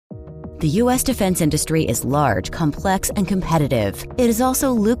The U.S. defense industry is large, complex, and competitive. It is also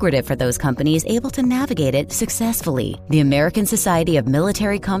lucrative for those companies able to navigate it successfully. The American Society of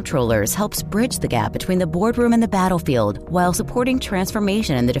Military Comptrollers helps bridge the gap between the boardroom and the battlefield while supporting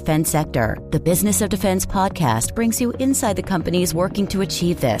transformation in the defense sector. The Business of Defense podcast brings you inside the companies working to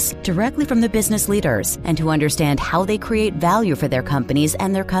achieve this, directly from the business leaders, and to understand how they create value for their companies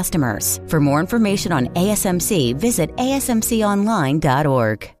and their customers. For more information on ASMC, visit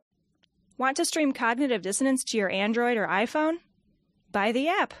asmconline.org. Want to stream Cognitive Dissonance to your Android or iPhone? Buy the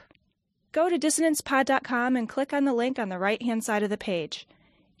app. Go to dissonancepod.com and click on the link on the right-hand side of the page.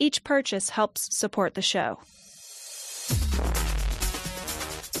 Each purchase helps support the show.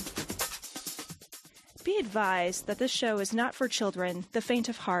 Be advised that this show is not for children, the faint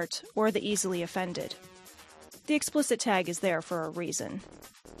of heart, or the easily offended. The explicit tag is there for a reason.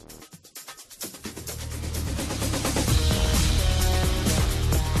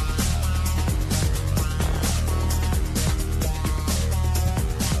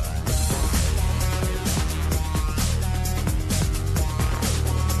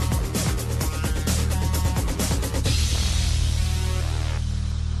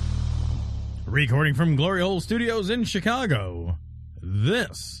 Recording from Glory Hole Studios in Chicago,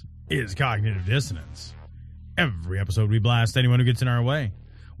 this is Cognitive Dissonance. Every episode we blast anyone who gets in our way.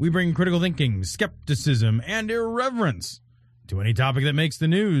 We bring critical thinking, skepticism, and irreverence to any topic that makes the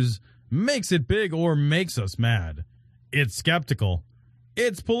news, makes it big, or makes us mad. It's skeptical,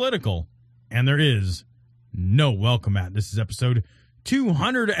 it's political, and there is no welcome mat. This is episode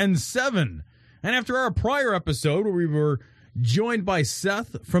 207. And after our prior episode where we were joined by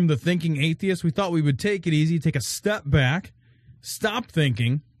Seth from The Thinking Atheist, we thought we would take it easy, take a step back, stop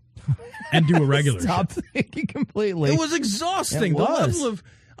thinking, and do a regular Stop show. thinking completely. It was exhausting. It was. The level of,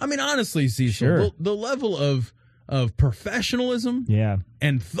 I mean, honestly, Cecil, Sure. the level of professionalism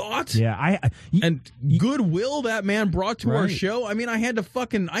and thought and goodwill that man brought to our show. I mean, I had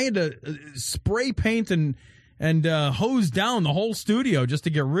to spray paint and hose down the whole studio just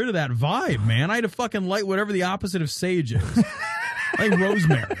to get rid of that vibe, man. I had to fucking light whatever the opposite of sage is. Like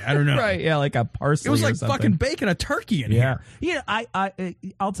rosemary. I don't know. Right, yeah, like a parsley. It was like or something. fucking baking a turkey in here. Yeah,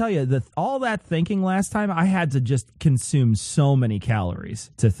 I'll tell you, all that thinking last time, I had to just consume so many calories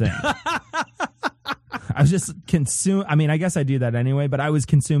to think. I was just I mean, I guess I do that anyway, but I was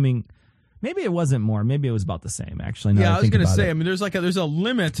consuming, maybe it wasn't more, maybe it was about the same, actually. I was going to say, I mean, there's a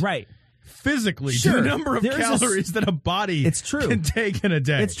limit. Right. Physically, to the number of calories that a body can take in a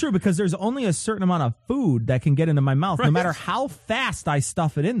day. It's true, because there's only a certain amount of food that can get into my mouth, no matter how fast I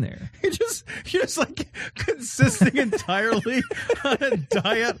stuff it in there. You're just like consisting entirely on a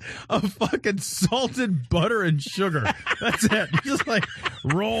diet of fucking salted butter and sugar. That's it. You just like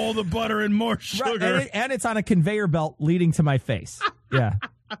roll the butter and more sugar. Right, and it's on a conveyor belt leading to my face. Yeah.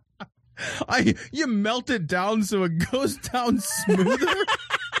 You melt it down so it goes down smoother.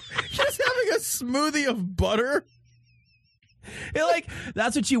 Just having a smoothie of butter.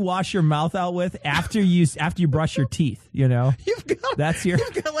 That's what you wash your mouth out with after you brush your teeth, you know? You've got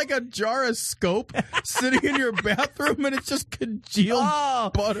like a jar of Scope sitting in your bathroom, and it's just congealed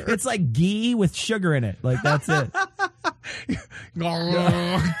butter. It's like ghee with sugar in it. Like, that's it.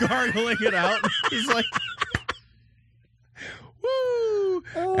 Gargling it out. It's like, woo!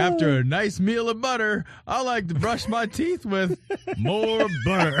 After a nice meal of butter, I like to brush my teeth with more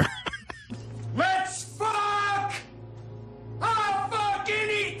butter. Let's fuck! I'll fuck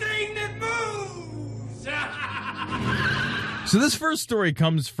anything that moves! So this first story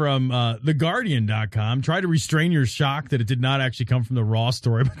comes from TheGuardian.com. Try to restrain your shock that it did not actually come from the Raw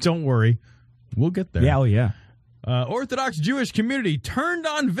story, but don't worry. We'll get there. Yeah, oh yeah. Orthodox Jewish community turned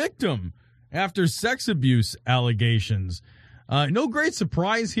on victim after sex abuse allegations. No great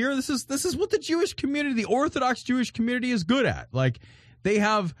surprise here. This is what the Jewish community, the Orthodox Jewish community, is good at. Like, they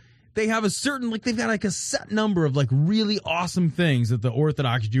have a certain, like, they've got like a set number of like really awesome things that the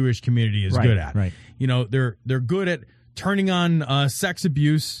Orthodox Jewish community is good at. Right. You know, they're good at turning on sex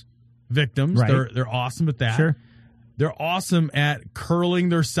abuse victims. Right. They're awesome at that. Sure. They're awesome at curling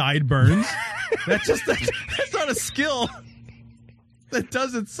their sideburns. that's not a skill that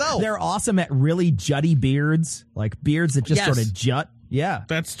does itself. They're awesome at really jutty beards, like beards that just sort of jut. Yeah.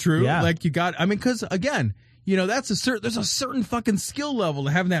 That's true. Yeah. Like, because again, you know, there's a certain fucking skill level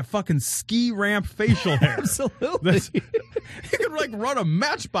to having that fucking ski ramp facial hair. Absolutely. You can like run a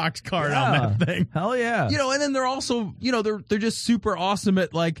Matchbox card on that thing. Hell yeah. You know, and then they're also, you know, they're just super awesome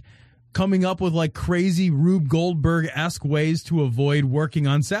at like coming up with like crazy Rube Goldberg-esque ways to avoid working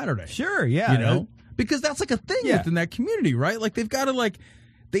on Saturday. Sure, yeah. You know? Because that's like a thing within that community, right? Like, they've got to, like,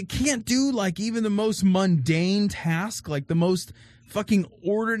 they can't do like even the most mundane task, like the most fucking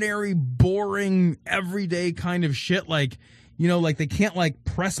ordinary, boring, everyday kind of shit. Like, you know, like they can't like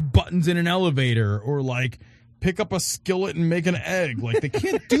press buttons in an elevator or like pick up a skillet and make an egg. Like they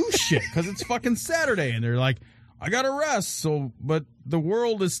can't do shit because it's fucking Saturday and they're like, I gotta rest. So, but the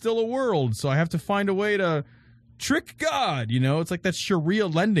world is still a world, so I have to find a way to trick God. You know, it's like that Sharia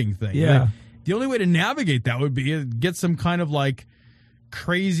lending thing. Yeah. Like, the only way to navigate that would be to get some kind of like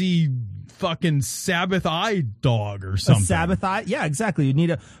crazy fucking Sabbath eye dog or something. A Sabbath eye? Yeah, exactly. You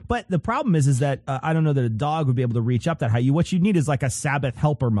need a. But the problem is that I don't know that a dog would be able to reach up that high. What you need is like a Sabbath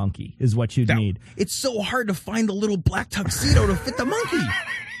helper monkey. Is what you'd need. It's so hard to find a little black tuxedo to fit the monkey.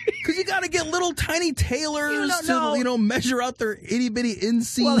 Because you got to get little tiny tailors to, you know, measure out their itty bitty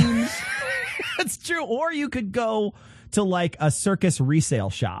inseams. Well, that's true. Or you could go to like a circus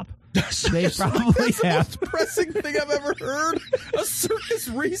resale shop. They probably the most pressing thing I've ever heard. A circus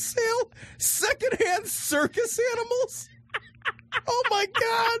resale? Secondhand circus animals? Oh my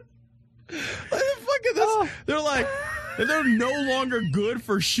God. They're like, they're no longer good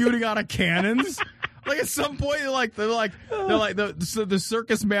for shooting out of cannons. Like at some point, they're like, the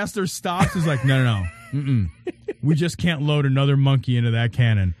circus master stops. Is like, no, we just can't load another monkey into that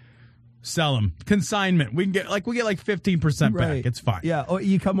cannon. Sell them. Consignment. We get like 15% back. It's fine. Yeah. Or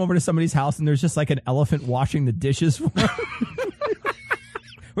you come over to somebody's house and there's just like an elephant washing the dishes for them.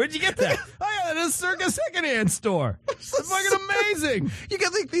 Where'd you get that? I got it at a circus secondhand store. It's fucking amazing. You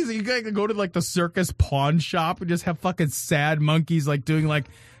get like these. You gotta go to like the circus pawn shop and just have fucking sad monkeys like doing like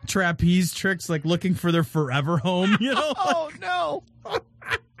trapeze tricks, like looking for their forever home. You know? Oh no.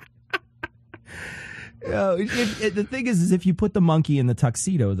 The thing is if you put the monkey in the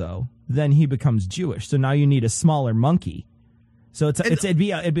tuxedo, though, then he becomes Jewish. So now you need a smaller monkey. So it'd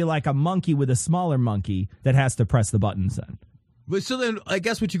be like a monkey with a smaller monkey that has to press the buttons then. But so then I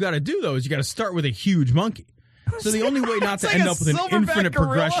guess what you got to do though is you got to start with a huge monkey. So the only way not to end up with an infinite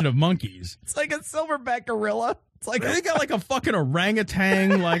progression of monkeys. It's like a silverback gorilla. It's like they got like a fucking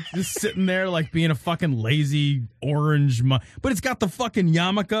orangutan, like just sitting there, like being a fucking lazy orange. But it's got the fucking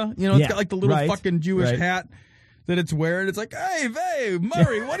yarmulke, you know. It's got like the little fucking Jewish hat that it's wearing. It's like, hey,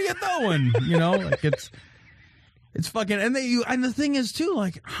 Murray, what are you doing? You know, like it's fucking. And the thing is too,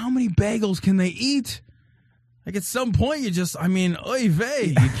 like, how many bagels can they eat? Like at some point, you just, oy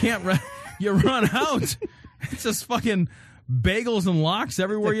vey, you can't you run out. It's just fucking bagels and lox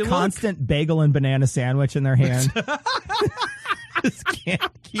everywhere you look. Constant bagel and banana sandwich in their hand. Just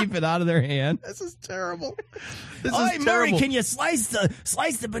can't keep it out of their hand. This is terrible. Murray, can you slice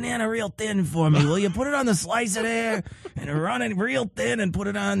the banana real thin for me? Will you put it on the slicer there and run it real thin and put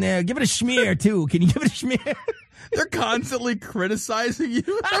it on there? Give it a schmear too. Can you give it a schmear? They're constantly criticizing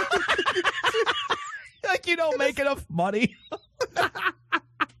you. Like you don't make enough money.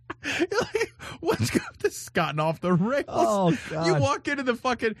 Like, this has gotten off the rails. Oh, God. You walk into the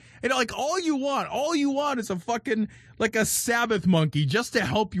fucking, and like all you want is a fucking, like a Sabbath monkey just to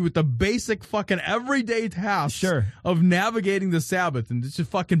help you with the basic fucking everyday tasks of navigating the Sabbath. And it's just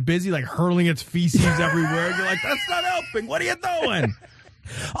fucking busy, like hurling its feces everywhere. And you're like, that's not helping. What are you doing?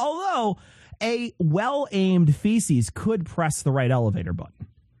 Although a well-aimed feces could press the right elevator button.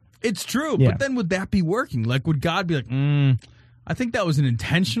 It's true. But then would that be working? Like, would God be like, I think that was an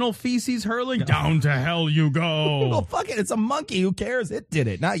intentional feces hurling. No. Down to hell you go. Well, fuck it. It's a monkey. Who cares? It did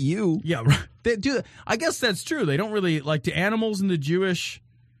it, not you. Yeah, right. They do. I guess that's true. They don't really, like, do animals in the Jewish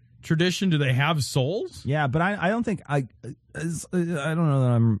tradition, do they have souls? Yeah, but I don't think, I don't know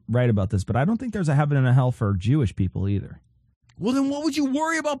that I'm right about this, but I don't think there's a heaven and a hell for Jewish people either. Well, then what would you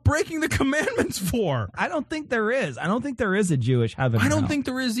worry about breaking the commandments for? I don't think there is. I don't think there is a Jewish heaven and hell. I don't think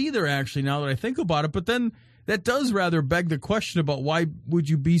there is either, actually, now that I think about it. But then that does rather beg the question about why would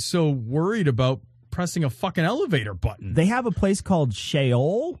you be so worried about pressing a fucking elevator button? They have a place called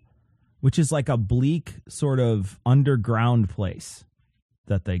Sheol, which is like a bleak sort of underground place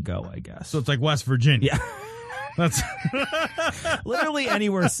that they go, I guess. So it's like West Virginia. Yeah. That's literally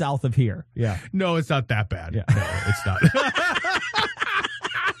anywhere south of here. Yeah. No, it's not that bad. Yeah. No, it's not.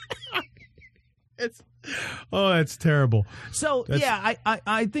 That's terrible. So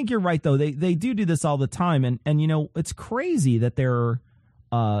I think you're right though. They do this all the time, and you know it's crazy that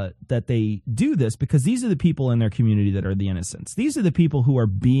they do this because these are the people in their community that are the innocents. These are the people who are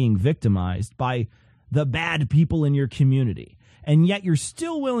being victimized by the bad people in your community, and yet you're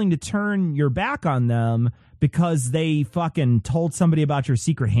still willing to turn your back on them because they fucking told somebody about your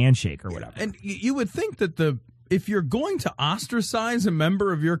secret handshake or whatever. And you would think that if you're going to ostracize a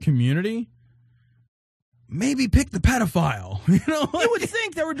member of your community, maybe pick the pedophile. You know, you would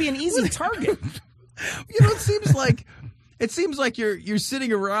think there would be an easy target. You know, it it seems like you're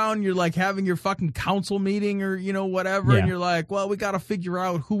sitting around, you're like having your fucking council meeting or, whatever. Yeah. And you're like, well, we got to figure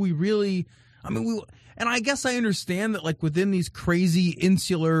out who we really, and I guess I understand that, like, within these crazy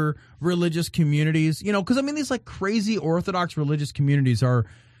insular religious communities, because these like crazy Orthodox religious communities are,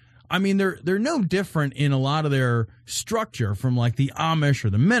 they're no different in a lot of their structure from like the Amish or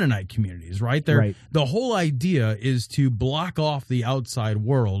the Mennonite communities, right? Right. The whole idea is to block off the outside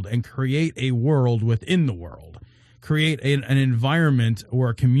world and create a world within the world, create an environment or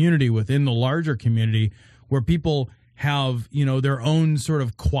a community within the larger community where people have, their own sort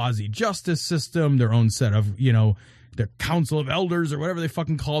of quasi-justice system, their own set of, their council of elders or whatever they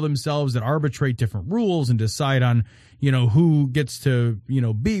fucking call themselves that arbitrate different rules and decide on, who gets to,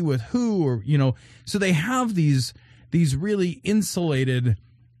 be with who or, so they have these really insulated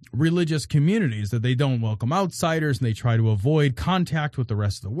religious communities that they don't welcome outsiders and they try to avoid contact with the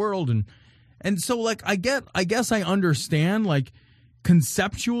rest of the world. And so like, I guess I understand like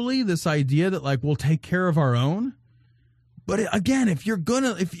conceptually this idea that like we'll take care of our own. But again, if you're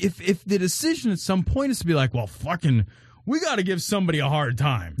gonna, if the decision at some point is to be like, well, fucking, we got to give somebody a hard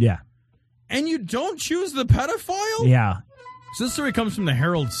time. Yeah. And you don't choose the pedophile? Yeah. So this story comes from the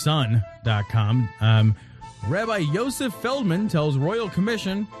HeraldSun.com. Rabbi Yosef Feldman tells Royal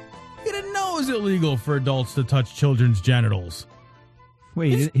Commission he didn't know it was illegal for adults to touch children's genitals.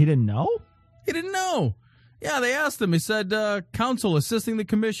 Wait, he didn't know? He didn't know. Yeah, they asked him. He said, counsel assisting the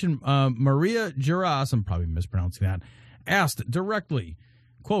commission, Maria Juras, I'm probably mispronouncing that, asked directly,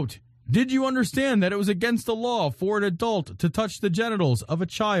 quote, did you understand that it was against the law for an adult to touch the genitals of a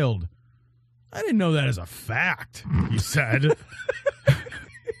child? I didn't know that as a fact, he said.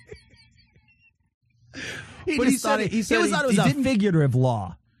 He thought it was a figurative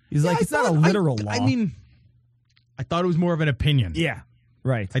law. He's like, it's not a literal law. I thought it was more of an opinion. Yeah,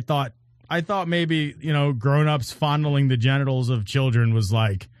 right. I thought maybe, grown-ups fondling the genitals of children was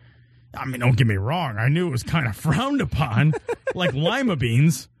like, don't get me wrong. I knew it was kind of frowned upon, like lima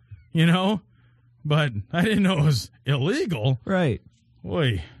beans, but I didn't know it was illegal. Right.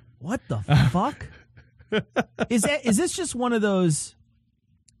 Boy. What the fuck? Is this just one of those?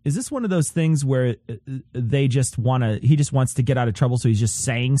 Is this one of those things where he just wants to get out of trouble, so he's just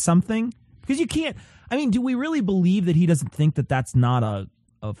saying something? Because you can't. Do we really believe that he doesn't think that that's not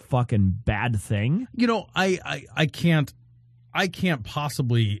a fucking bad thing? I can't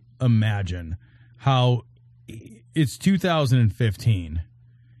possibly imagine how it's 2015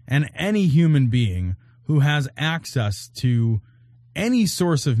 and any human being who has access to any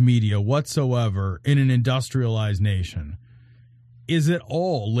source of media whatsoever in an industrialized nation is at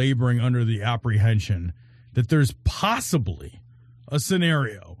all laboring under the apprehension that there's possibly a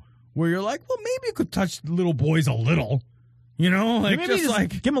scenario where you're like, well, maybe you could touch little boys a little, like maybe just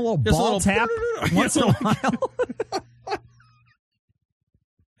like give him a little ball tap once in a while.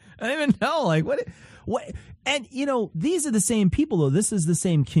 I don't even know, like what, and these are the same people though. This is the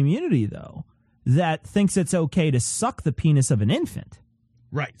same community though that thinks it's okay to suck the penis of an infant.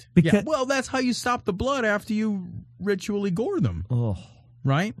 Right. Because well, that's how you stop the blood after you ritually gore them. Oh,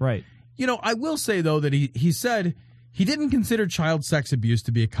 right. Right. I will say though that he said he didn't consider child sex abuse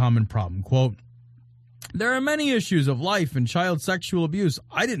to be a common problem. Quote, there are many issues of life and child sexual abuse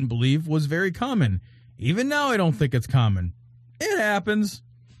I didn't believe was very common. Even now I don't think it's common. It happens,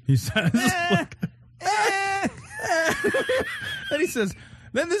 he says. And he says,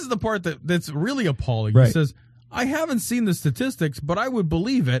 then this is the part that's really appalling. Right. He says, I haven't seen the statistics, but I would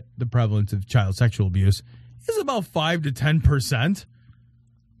believe it, the prevalence of child sexual abuse, is about 5 to 10%.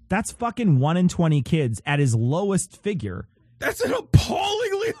 That's fucking 1 in 20 kids at his lowest figure. That's an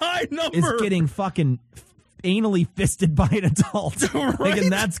appallingly high number. Is getting fucking anally fisted by an adult. Right? Thinking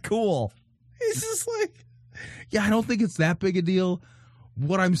that's cool. He's just like, yeah, I don't think it's that big a deal.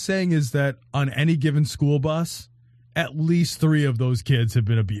 What I'm saying is that on any given school bus, at least 3 of those kids have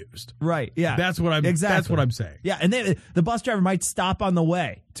been abused. Right. Yeah. That's what I'm saying. Yeah, and the bus driver might stop on the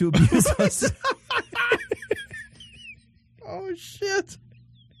way to abuse us. Oh shit.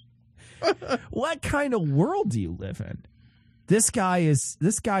 What kind of world do you live in? This guy is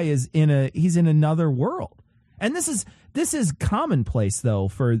he's in another world. And this is commonplace though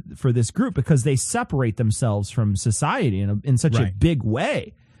for this group because they separate themselves from society in such a big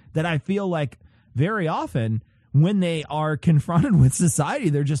way that I feel like very often when they are confronted with society,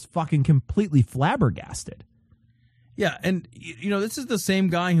 they're just fucking completely flabbergasted. Yeah, and this is the same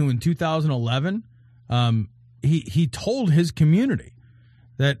guy who in 2011, he told his community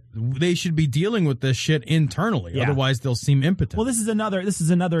that they should be dealing with this shit internally, otherwise they'll seem impotent. Well, this is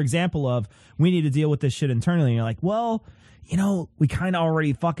another example of we need to deal with this shit internally. And you're like, well, we kind of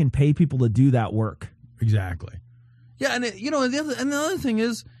already fucking pay people to do that work. Exactly. Yeah, and the other thing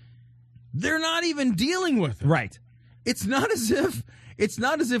is, they're not even dealing with it. Right. It's not as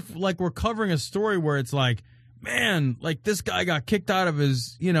if like we're covering a story where it's like, man, like this guy got kicked out of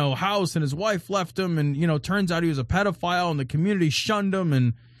his, house and his wife left him, and turns out he was a pedophile and the community shunned him,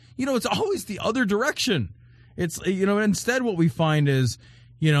 and it's always the other direction. It's instead what we find is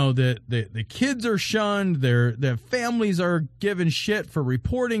the kids are shunned, their families are given shit for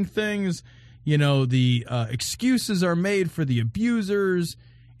reporting things. The excuses are made for the abusers.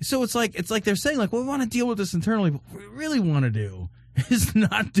 So it's like they're saying, like, well, we want to deal with this internally, but what we really want to do is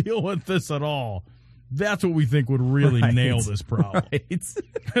not deal with this at all. That's what we think would really nail this problem.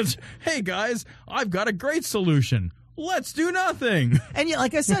 Right. Hey, guys, I've got a great solution. Let's do nothing. And yeah,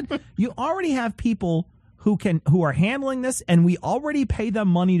 like I said, you already have people who are handling this, and we already pay them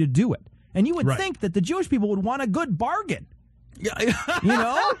money to do it. And you would think that the Jewish people would want a good bargain. Yeah.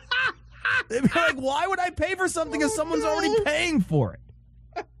 They'd be like, why would I pay for something if someone's already paying for it?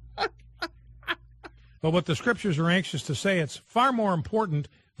 But what the scriptures are anxious to say, it's far more important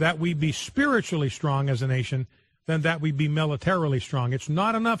that we be spiritually strong as a nation than that we be militarily strong. It's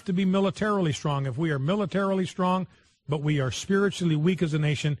not enough to be militarily strong. If we are militarily strong, but we are spiritually weak as a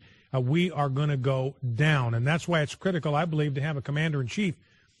nation, we are going to go down. And that's why it's critical, I believe, to have a commander-in-chief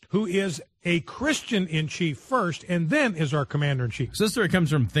who is a Christian-in-chief first and then is our commander-in-chief. So this story comes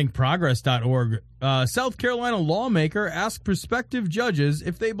from thinkprogress.org. South Carolina lawmaker asks prospective judges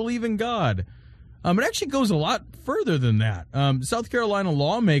if they believe in God. It actually goes a lot further than that. South Carolina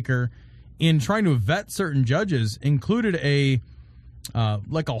lawmaker, in trying to vet certain judges, included a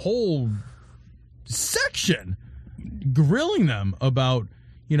whole section grilling them about,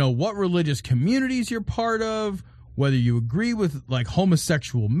 what religious communities you're part of, whether you agree with like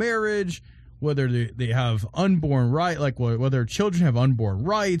homosexual marriage, whether they have unborn whether children have unborn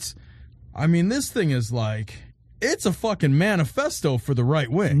rights. I mean, this thing is like, it's a fucking manifesto for the right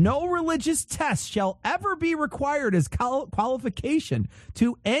wing. No religious test shall ever be required as qualification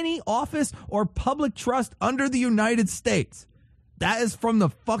to any office or public trust under the United States. That is from the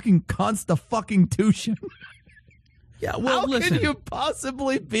fucking Constitution. Yeah, well, How can you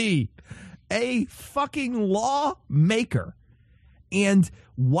possibly be a fucking lawmaker and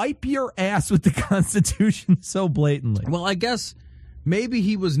wipe your ass with the Constitution so blatantly? Well, I guess maybe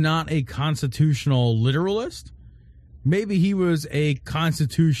he was not a constitutional literalist. Maybe he was a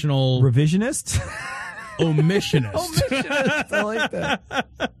constitutional revisionist, omissionist. Omissionist. I like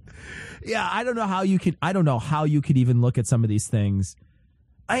that. Yeah, I don't know how you could even look at some of these things.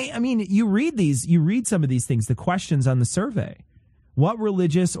 I mean, you read some of these things, the questions on the survey. What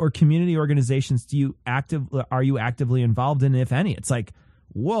religious or community organizations are you actively involved in, if any? It's like,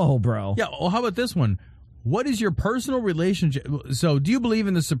 whoa, bro. Yeah, well, how about this one? What is your personal relationship? So, do you believe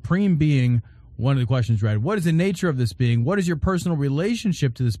in the supreme being? One of the questions read, what is the nature of this being? What is your personal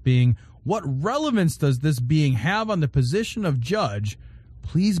relationship to this being? What relevance does this being have on the position of judge?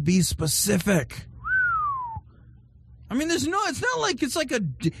 Please be specific. I mean, it's not like it's like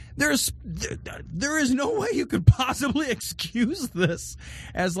there is no way you could possibly excuse this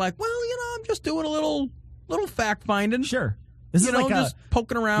as like, well, I'm just doing a little fact finding. Sure. This is like just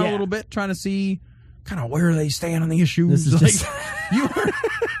poking around a little bit, trying to see kind of where they stand on the issues. This is like, just...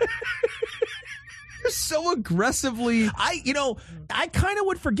 You're so aggressively. I kind of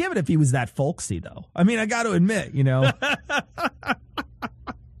would forgive it if he was that folksy, though. I mean, I got to admit,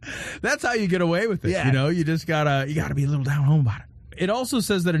 That's how you get away with it. Yeah. You just gotta be a little down home about it. It also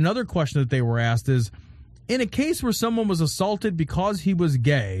says that another question that they were asked is, in a case where someone was assaulted because he was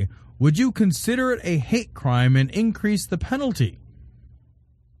gay, would you consider it a hate crime and increase the penalty?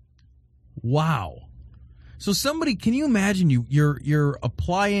 Wow. So can you imagine you're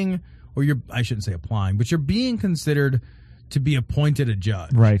applying, or I shouldn't say applying, but you're being considered to be appointed a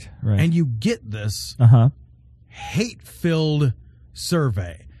judge. Right. And you get this hate-filled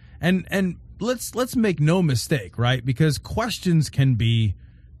survey. And let's make no mistake, right? Because questions can be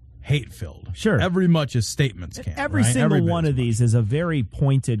hate-filled. Sure. Every much as statements can. Every right? single one of these is a very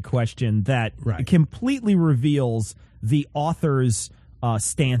pointed question that completely reveals the author's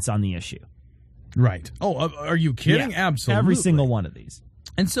stance on the issue. Right. Oh, are you kidding? Yeah, Absolutely. every single one of these.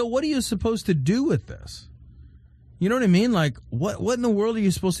 And so what are you supposed to do with this? You know what I mean? Like, what in the world are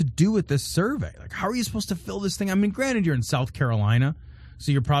you supposed to do with this survey? Like, how are you supposed to fill this thing? I mean, granted, you're in South Carolina,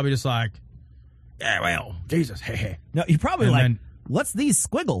 so you're probably just like, yeah, well, Jesus, hey. No, you're probably what's these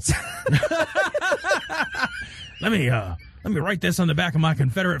squiggles? Let me write this on the back of my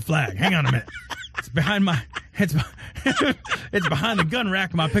Confederate flag. Hang on a minute. It's behind it's behind the gun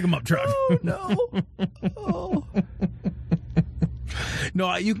rack of my pick-em-up truck. Oh, no. Oh.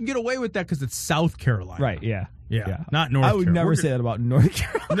 No, you can get away with that because it's South Carolina. Right, yeah. Yeah, not North Carolina. I would never say that about North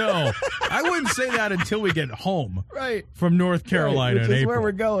Carolina. No, I wouldn't say that until we get home. Right. From North Carolina which in is April. where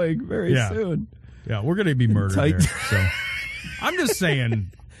we're going very soon. Yeah, we're going to be murdered Tight. there. So I'm just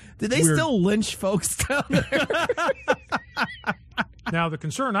saying. Did they still lynch folks down there? Now, the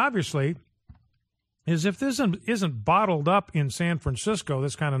concern, obviously, is if this isn't bottled up in San Francisco,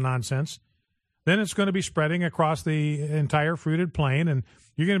 this kind of nonsense, then it's going to be spreading across the entire fruited plain, and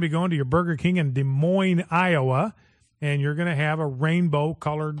you're going to be going to your Burger King in Des Moines, Iowa, and you're going to have a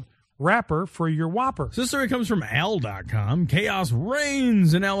rainbow-colored wrapper for your Whopper. So this story comes from Al.com. Chaos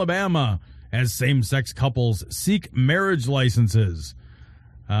reigns in Alabama as same-sex couples seek marriage licenses.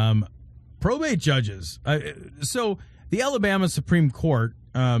 Probate judges. So the Alabama Supreme Court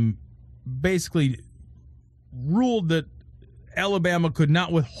basically ruled that Alabama could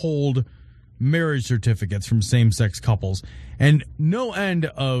not withhold marriage certificates from same-sex couples, and no end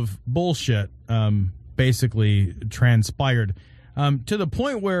of bullshit basically transpired to the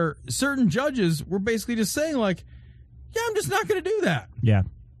point where certain judges were basically just saying, like, yeah, I'm just not going to do that. Yeah.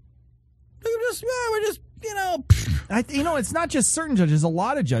 We're just, it's not just certain judges. A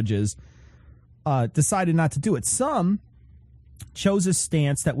lot of judges decided not to do it. Some chose a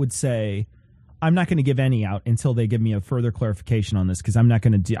stance that would say, I'm not going to give any out until they give me a further clarification on this, because I'm not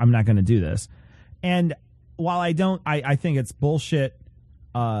going to do this. And while I think it's bullshit.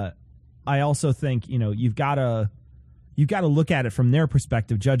 I also think, you've got to look at it from their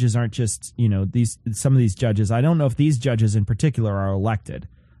perspective. Judges aren't just, some of these judges. I don't know if these judges in particular are elected.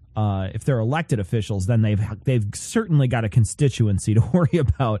 If they're elected officials, then they've certainly got a constituency to worry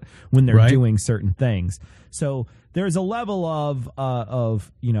about when they're doing certain things. So there's a level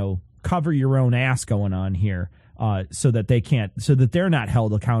of cover your own ass going on here, so that they're not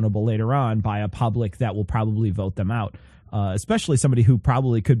held accountable later on by a public that will probably vote them out. Especially somebody who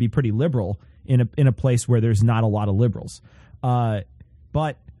probably could be pretty liberal in a place where there's not a lot of liberals.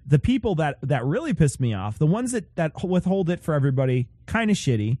 But the people that really piss me off, the ones that withhold it for everybody, kind of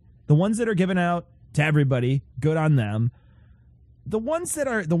shitty. The ones that are given out to everybody, good on them. The ones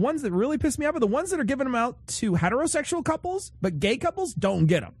that really piss me off are the ones that are giving them out to heterosexual couples, but gay couples don't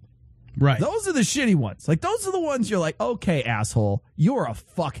get them. Right. Those are the shitty ones. Like, those are the ones you're like, okay, asshole, you're a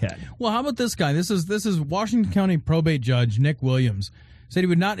fuckhead. Well, how about this guy? This is Washington County probate judge Nick Williams said he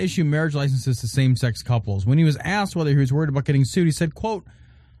would not issue marriage licenses to same-sex couples. When he was asked whether he was worried about getting sued, he said, quote,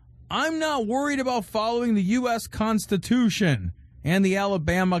 I'm not worried about following the U.S. Constitution and the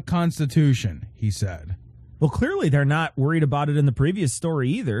Alabama Constitution, he said. Well, clearly they're not worried about it in the previous story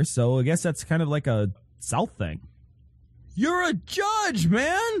either, so I guess that's kind of like a South thing. You're a judge,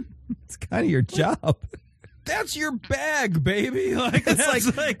 man. It's kind of your job. That's your bag, baby. Like,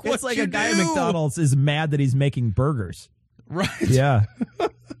 it's like a guy at McDonald's is mad that he's making burgers. Right. Yeah.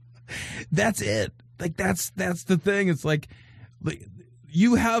 That's it. Like, that's the thing. It's like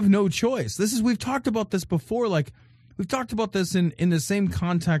you have no choice. We've talked about this before. Like, we've talked about this in the same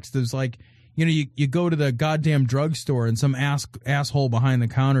context as, like, you go to the goddamn drugstore and some asshole behind the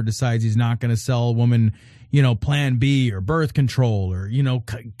counter decides he's not going to sell a woman, Plan B or birth control or,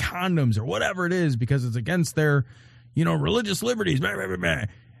 condoms or whatever it is because it's against their, religious liberties. Blah, blah, blah, blah.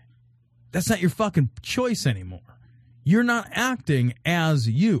 That's not your fucking choice anymore. You're not acting as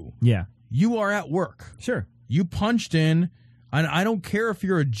you. Yeah. You are at work. Sure. You punched in. And I don't care if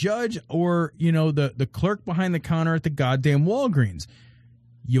you're a judge or, the clerk behind the counter at the goddamn Walgreens.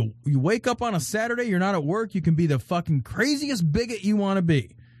 You wake up on a Saturday, you're not at work, you can be the fucking craziest bigot you want to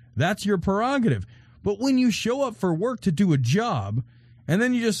be. That's your prerogative. But when you show up for work to do a job, and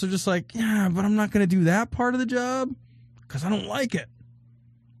then you are just like, yeah, but I'm not going to do that part of the job because I don't like it.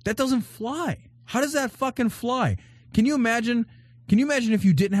 That doesn't fly. How does that fucking fly? Can you imagine if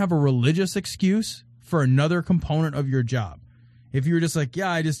you didn't have a religious excuse for another component of your job? If you were just like,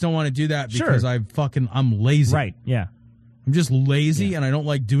 yeah, I just don't want to do that because I'm lazy. Right, yeah. I'm just lazy and I don't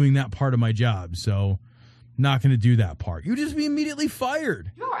like doing that part of my job, so not going to do that part. You'd just be immediately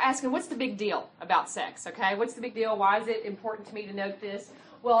fired. People are asking, what's the big deal about sex, okay? What's the big deal? Why is it important to me to note this?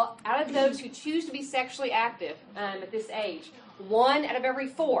 Well, out of those who choose to be sexually active at this age, 1 out of every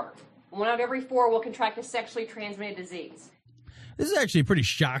 4 will contract a sexually transmitted disease. This is actually a pretty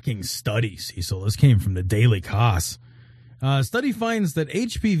shocking study, Cecil. This came from the Daily Kos. Study finds that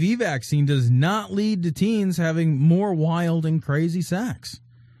HPV vaccine does not lead to teens having more wild and crazy sex.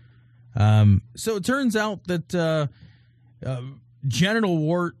 So it turns out that genital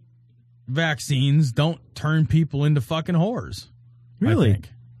wart vaccines don't turn people into fucking whores. Really? I think.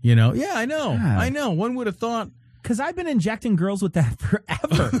 Yeah, I know. Yeah. I know. One would have thought. Because I've been injecting girls with that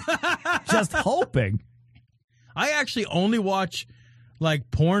forever. Just hoping. I actually only watch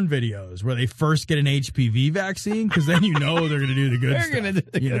like porn videos where they first get an HPV vaccine, because then you know they're going to do the good stuff. Gonna do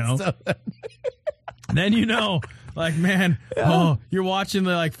the good stuff. Then you know, like, man, oh, you're watching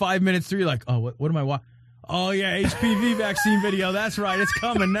the like 5 minutes through, you're like, oh, what am I watching? Oh, yeah, HPV vaccine video. That's right. It's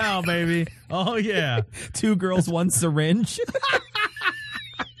coming now, baby. Oh, yeah. 2 girls, 1 syringe.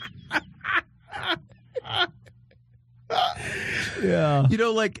 Yeah. You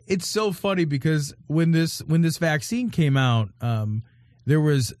know, like, it's so funny because when this vaccine came out, there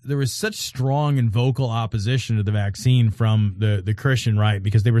was such strong and vocal opposition to the vaccine from the Christian right,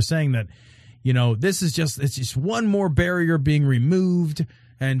 because they were saying that, you know, it's just one more barrier being removed,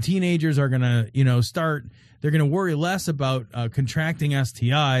 and teenagers are going to, you know, they're going to worry less about contracting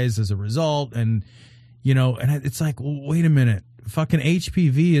STIs as a result. And, you know, and it's like, well, wait a minute, fucking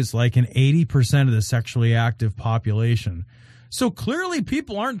HPV is like an 80% of the sexually active population. So clearly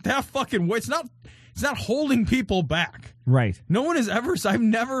people aren't that fucking, it's not holding people back. Right. No one has ever,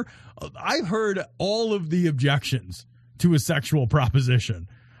 I've heard all of the objections to a sexual proposition,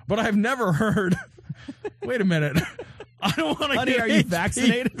 but I've never heard, wait a minute, I don't want to Honey, get are you HPV.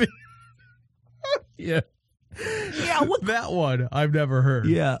 vaccinated? Yeah. Yeah, That one I've never heard.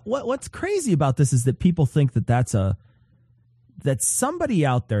 Yeah. What's crazy about this is that people think that somebody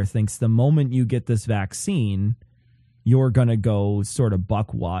out there thinks the moment you get this vaccine, you're going to go sort of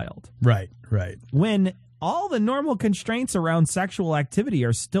buck wild. Right. When all the normal constraints around sexual activity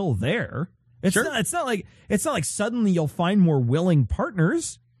are still there. It's Sure. not like suddenly you'll find more willing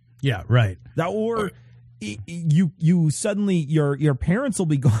partners. Yeah, right. You suddenly your parents will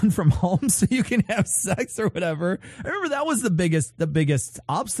be gone from home so you can have sex or whatever. I remember that was the biggest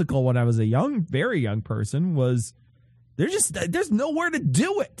obstacle when I was a very young person, was there's nowhere to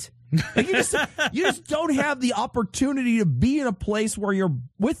do it. Like you just don't have the opportunity to be in a place where you're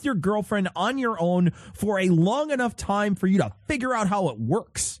with your girlfriend on your own for a long enough time for you to figure out how it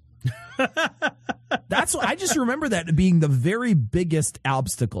works. That's what I just remember that being the very biggest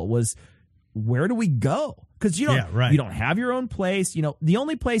obstacle was, where do we go? Because you don't have your own place. You know, the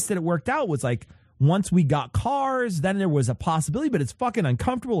only place that it worked out was like once we got cars, then there was a possibility, but it's fucking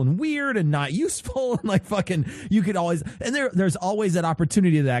uncomfortable and weird and not useful. And like fucking, you could always, and there's always that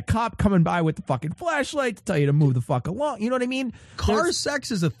opportunity of that cop coming by with the fucking flashlight to tell you to move the fuck along. You know what I mean? Car sex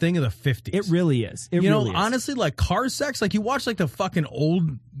is a thing of the 50s. It really is. Honestly, like car sex, like you watch like the fucking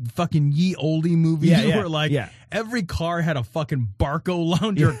old fucking ye oldie movies where like every car had a fucking Barco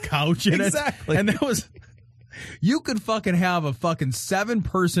lounger couch in it. Exactly. And that was, you could fucking have a fucking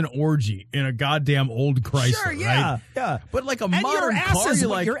 7-person orgy in a goddamn old Chrysler, sure, yeah, right? Yeah. But like a and modern car, you're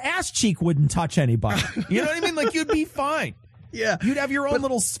like, your ass cheek wouldn't touch anybody. You know what I mean? Like you'd be fine. Yeah. You'd have your own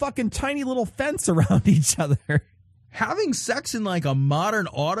little fucking tiny little fence around each other. Having sex in like a modern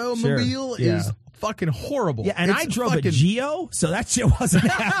automobile is fucking horrible. Yeah, and I drove a Geo, so that shit wasn't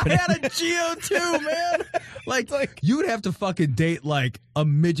happening. I had a Geo too, man. Like you would have to fucking date like a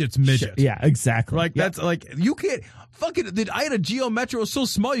midget's midget. Yeah, exactly. Like that's like you can't fucking. I had a Geo Metro, it was so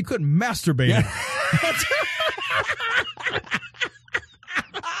small you couldn't masturbate. Yeah.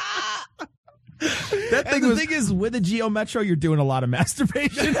 That thing the thing is, with a Geo Metro, you're doing a lot of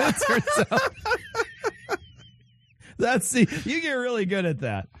masturbation. It turns out. You get really good at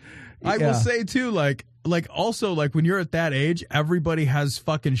that. I will say too, like also like when you're at that age, everybody has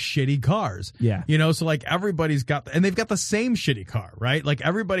fucking shitty cars. Yeah. You know, so like everybody's got, and they've got the same shitty car, right? Like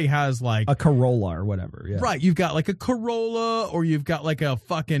everybody has like a Corolla or whatever. Yeah. Right. You've got like a Corolla, or you've got like a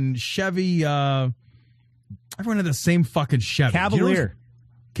fucking Chevy. Everyone had the same fucking Chevy. Cavalier.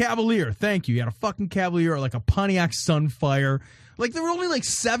 Cavalier. Thank you. You had a fucking Cavalier, or like a Pontiac Sunfire. Like there were only like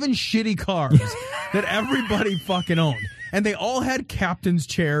 7 shitty cars that everybody fucking owned. And they all had captain's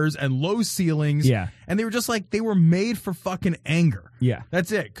chairs and low ceilings. Yeah. And they were just like, they were made for fucking anger. Yeah.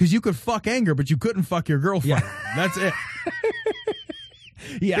 That's it. Because you could fuck anger, but you couldn't fuck your girlfriend. Yeah. That's it.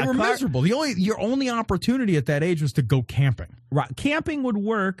 Yeah. They were miserable. Your only opportunity at that age was to go camping. Right. Camping would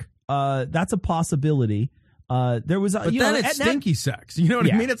work. That's a possibility. There was, but then it's stinky sex. You know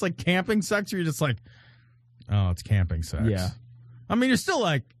what I mean? It's like camping sex, where you're just like, oh, it's camping sex. Yeah. I mean, you're still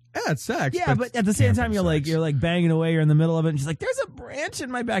like, yeah, it's sex. Yeah, but at the same time, you're like banging away. You're in the middle of it, and she's like, "There's a branch in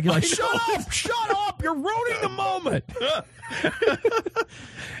my back." You're like, "Shut up! You're ruining the moment."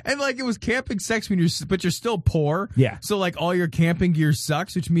 And like it was camping sex but you're still poor. Yeah. So like all your camping gear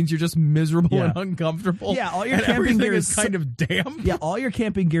sucks, which means you're just miserable and uncomfortable. Yeah, all your and camping gear is kind of damp. Yeah, all your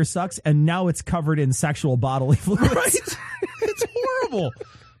camping gear sucks, and now it's covered in sexual bodily fluids. Right. It's horrible.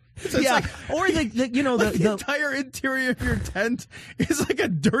 So yeah, like, or the entire interior of your tent is like a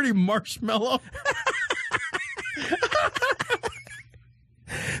dirty marshmallow.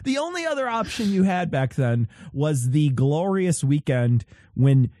 The only other option you had back then was the glorious weekend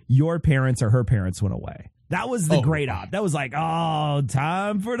when your parents or her parents went away. That was the great op. That was like, oh,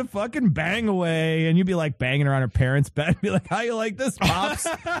 time for the fucking bang away. And you'd be like banging around her parents' bed and be like, how you like this, Pops?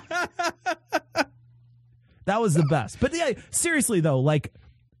 That was the best. But yeah, seriously though, like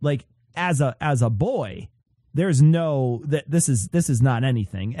as a boy, there's no that this is not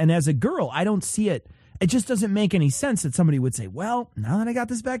anything. And as a girl, I don't see it. It just doesn't make any sense that somebody would say, well, now that I got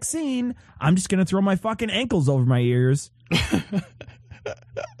this vaccine, I'm just going to throw my fucking ankles over my ears.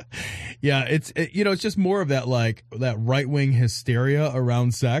 Yeah, it's just more of that like that right-wing hysteria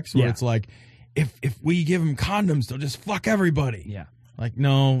around sex where it's like if we give them condoms, they'll just fuck everybody. Yeah. Like,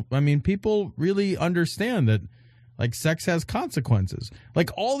 no, I mean, people really understand that like sex has consequences. Like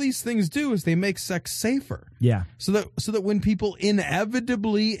all these things do is they make sex safer. Yeah. So that when people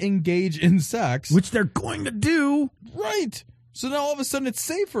inevitably engage in sex, Which they're going to do. right. So now all of a sudden it's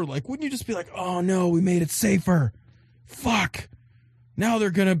safer. Like, wouldn't you just be like, oh no, we made it safer. Fuck. Now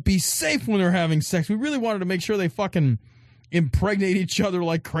they're going to be safe when they're having sex. We really wanted to make sure they fucking impregnate each other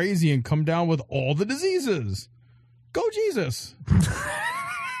like crazy and come down with all the diseases. Go Jesus.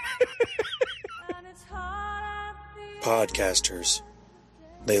 Podcasters.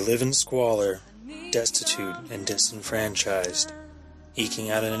 They live in squalor, destitute and disenfranchised,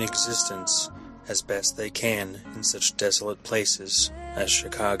 eking out an existence as best they can in such desolate places as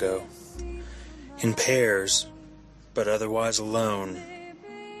Chicago. In pairs, but otherwise alone,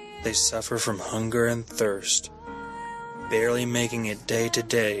 they suffer from hunger and thirst, barely making it day to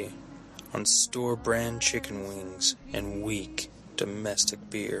day on store-brand chicken wings and weak domestic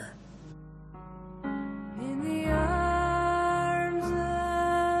beer. In the arms of the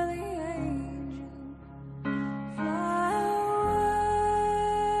angel, fly away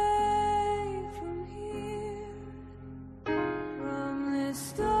from here, from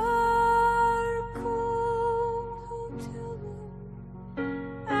this dark, cold hotel room,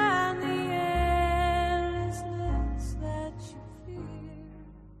 and the endlessness that you fear.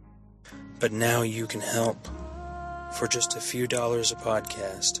 But now you can help. For just a few dollars a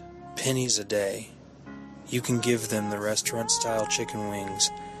podcast, pennies a day, you can give them the restaurant-style chicken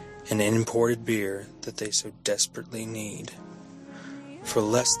wings and imported beer that they so desperately need. For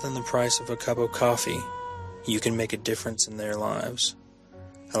less than the price of a cup of coffee, you can make a difference in their lives,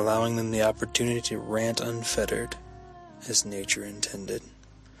 allowing them the opportunity to rant unfettered, as nature intended.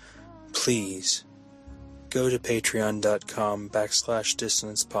 Please, go to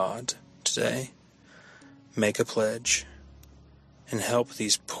patreon.com/dissonancepod today, make a pledge, and help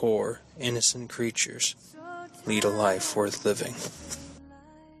these poor, innocent creatures lead a life worth living.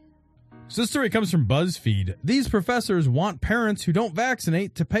 So this story comes from BuzzFeed. These professors want parents who don't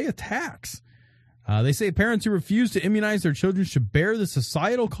vaccinate to pay a tax. They say parents who refuse to immunize their children should bear the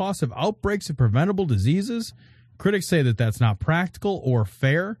societal cost of outbreaks of preventable diseases. Critics say that that's not practical or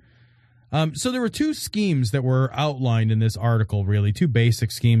fair. So there were two schemes that were outlined in this article, really, two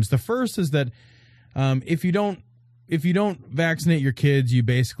basic schemes. The first is that if you don't vaccinate your kids, you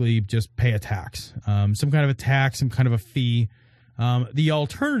basically just pay a tax, some kind of a tax, some kind of a fee. The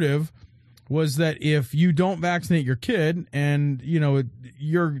alternative was that if you don't vaccinate your kid and,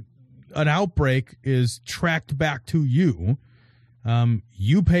 an outbreak is tracked back to you,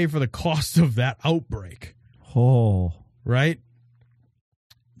 you pay for the cost of that outbreak. Oh. Right?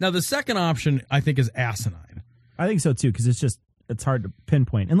 Now, the second option, I think, is asinine. I think so, too, because it's hard to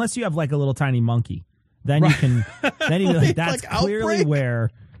pinpoint. Unless you have, like, a little tiny monkey. Then you can, then you're like, that's like clearly outbreak? where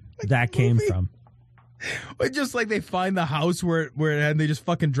that came from. Or just like they find the house where it had, and they just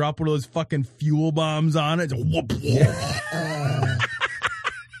fucking drop one of those fucking fuel bombs on it.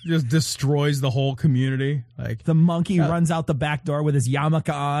 Just destroys the whole community. Like The monkey runs out the back door with his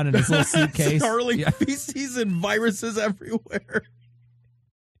yarmulke on and his little suitcase. snarling feces and viruses everywhere.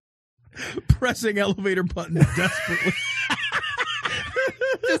 Pressing elevator buttons desperately.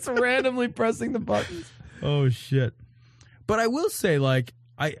 Just randomly pressing the buttons. Oh, shit. But I will say, like,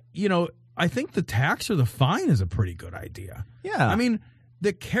 I think the tax or the fine is a pretty good idea. Yeah. I mean,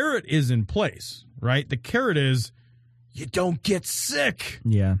 the carrot is in place, right? The carrot is you don't get sick.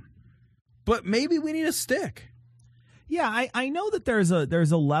 Yeah. But maybe we need a stick. Yeah, I know that there's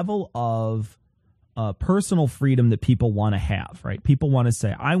a level of personal freedom that people want to have, right? People want to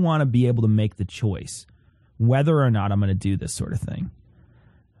say, I want to be able to make the choice whether or not I'm going to do this sort of thing.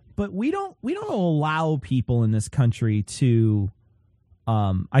 But we don't allow people in this country to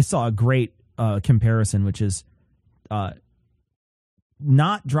I saw a great comparison, which is not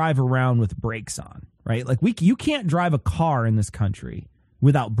drive around with brakes on, right? Like you can't drive a car in this country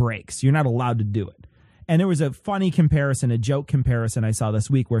without brakes. You're not allowed to do it. And there was a funny comparison, a joke comparison I saw this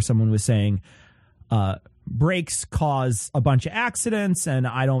week where someone was saying brakes cause a bunch of accidents and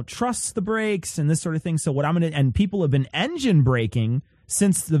I don't trust the brakes and this sort of thing. So what I'm going to, and people have been engine braking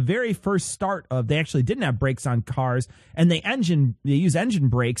since the very first start of, they actually didn't have brakes on cars and they use engine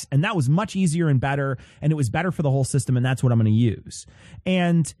brakes, and that was much easier and better, and it was better for the whole system, and that's what I'm going to use.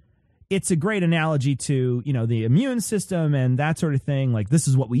 And it's a great analogy to, you know, the immune system and that sort of thing. Like, this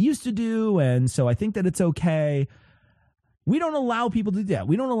is what we used to do, and so I think that it's okay. We don't allow people to do that.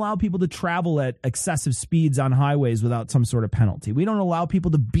 We don't allow people to travel at excessive speeds on highways without some sort of penalty. We don't allow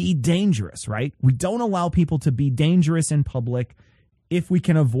people to be dangerous, right? We don't allow people to be dangerous in public if we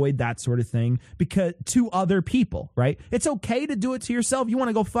can avoid that sort of thing, because to other people, right? It's okay to do it to yourself. You want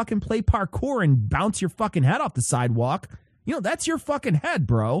to go fucking play parkour and bounce your fucking head off the sidewalk. You know, that's your fucking head,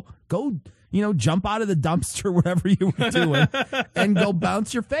 bro. Go, you know, jump out of the dumpster, whatever you were doing, and go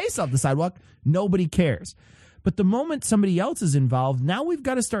bounce your face off the sidewalk. Nobody cares. But the moment somebody else is involved, now we've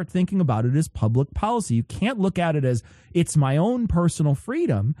got to start thinking about it as public policy. You can't look at it as it's my own personal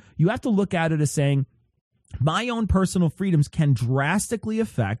freedom. You have to look at it as saying, my own personal freedoms can drastically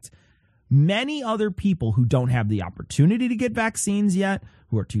affect many other people who don't have the opportunity to get vaccines yet,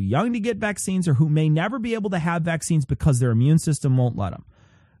 who are too young to get vaccines, or who may never be able to have vaccines because their immune system won't let them.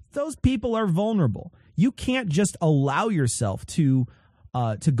 Those people are vulnerable. You can't just allow yourself to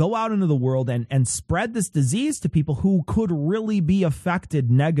go out into the world and spread this disease to people who could really be affected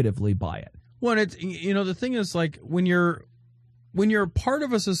negatively by it. Well, it's, you know, the thing is, like, when you're part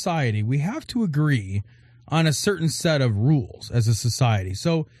of a society, we have to agree on a certain set of rules as a society.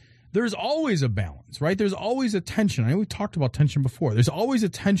 So there's always a balance, right? There's always a tension. I know we talked about tension before. There's always a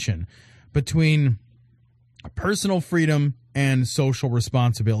tension between personal freedom and social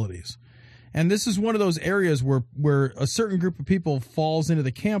responsibilities. And this is one of those areas where a certain group of people falls into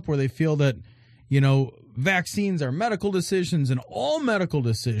the camp where they feel that, you know, vaccines are medical decisions and all medical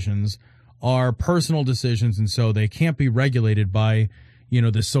decisions are personal decisions, and so they can't be regulated by, you know,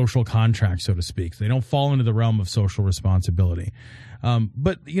 the social contract, so to speak. They don't fall into the realm of social responsibility.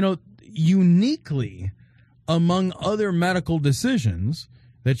 But, you know, uniquely among other medical decisions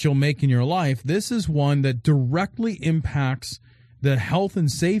that you'll make in your life, this is one that directly impacts the health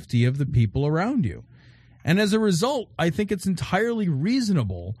and safety of the people around you. And as a result, I think it's entirely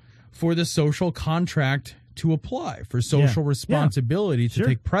reasonable for the social contract to apply, for social responsibility to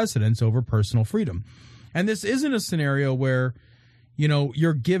take precedence over personal freedom. And this isn't a scenario where, you know,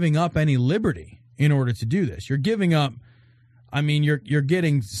 you're giving up any liberty in order to do this. You're giving up, I mean, you're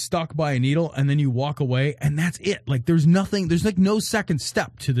getting stuck by a needle and then you walk away and that's it. Like, there's nothing, there's like no second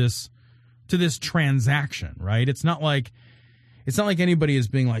step to this transaction, right? It's not like anybody is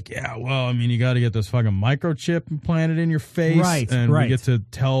being like, yeah, well, I mean, you got to get this fucking microchip implanted in your face, right? And we get to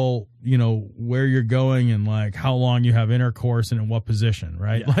tell, you know, where you're going and like how long you have intercourse and in what position,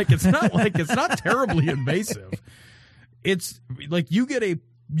 right? Yeah. Like, it's not terribly invasive. It's like you get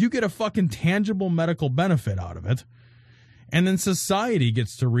a fucking tangible medical benefit out of it, and then society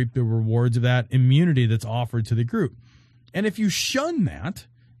gets to reap the rewards of that immunity that's offered to the group. And if you shun that,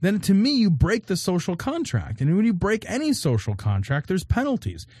 then to me, you break the social contract. And when you break any social contract, there's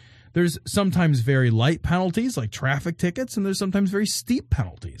penalties. There's sometimes very light penalties like traffic tickets, and there's sometimes very steep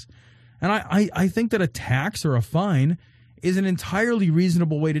penalties. And I think that a tax or a fine is an entirely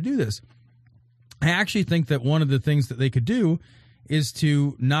reasonable way to do this. I actually think that one of the things that they could do is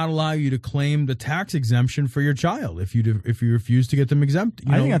to not allow you to claim the tax exemption for your child if you refuse to get them exempt.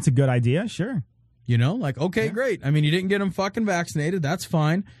 I think that's a good idea. Sure. You know, like, okay, great. I mean, you didn't get them fucking vaccinated. That's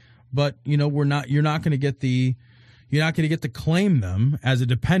fine. But, you know, you're not going to get to claim them as a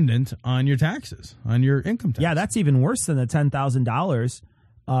dependent on your taxes, on your income tax. Yeah, that's even worse than the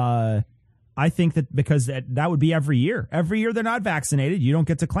 $10,000. I think that because that would be every year. Every year they're not vaccinated, you don't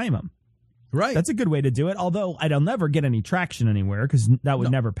get to claim them. Right. That's a good way to do it, although I'll never get any traction anywhere because that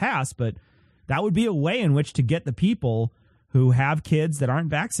would never pass. But that would be a way in which to get the people who have kids that aren't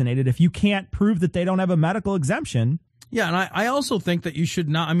vaccinated. If you can't prove that they don't have a medical exemption. Yeah, and I also think that you should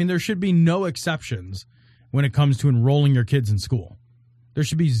not, I mean, there should be no exceptions when it comes to enrolling your kids in school. There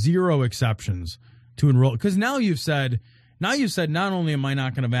should be zero exceptions to enroll, because now you've said not only am I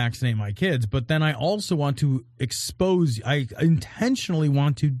not going to vaccinate my kids, but then I also want to I intentionally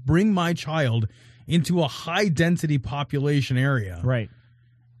want to bring my child into a high density population area. Right.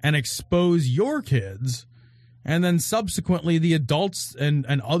 And expose your kids, and then subsequently the adults and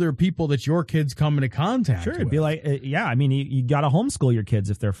other people that your kids come into contact with. Sure, it'd be like, I mean, you got to homeschool your kids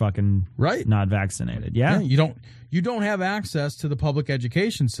if they're fucking not vaccinated. Yeah. You don't have access to the public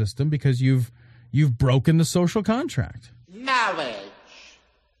education system because you've You've broken the social contract. Marriage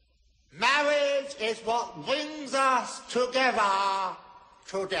is what brings us together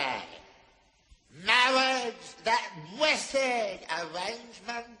today. Marriage, that blessed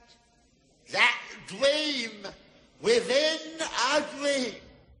arrangement, that dream within a dream.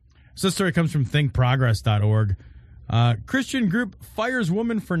 So this story comes from thinkprogress.org. Christian group fires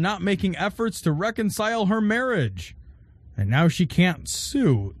woman for not making efforts to reconcile her marriage. And now she can't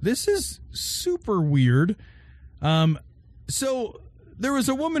sue. This is super weird. So there was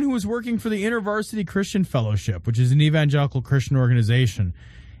a woman who was working for the InterVarsity Christian Fellowship, which is an evangelical Christian organization.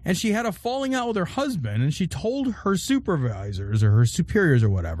 And she had a falling out with her husband, and she told her supervisors or her superiors or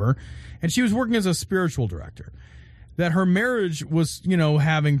whatever, and she was working as a spiritual director, that her marriage was,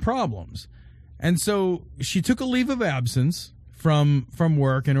 having problems. And so she took a leave of absence from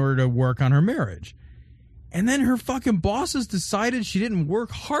work in order to work on her marriage. And then her fucking bosses decided she didn't work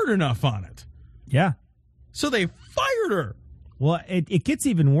hard enough on it. Yeah. So they fired her. Well, it gets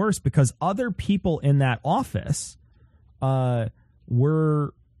even worse because other people in that office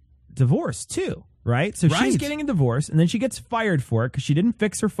were divorced too, right? So she's getting a divorce, and then she gets fired for it because she didn't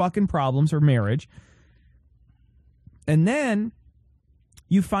fix her fucking problems, her marriage. And then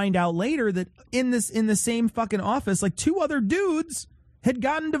you find out later that in the same fucking office, like 2 other dudes had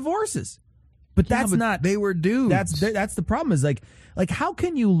gotten divorces. But they were dudes. That's the problem is like how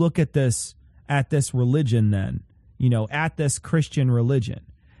can you look at this religion then, at this Christian religion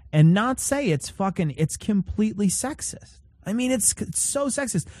and not say it's completely sexist? I mean, it's so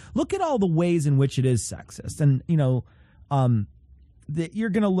sexist. Look at all the ways in which it is sexist. And, you're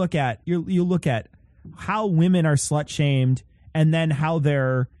going to look at, you look at how women are slut shamed and then how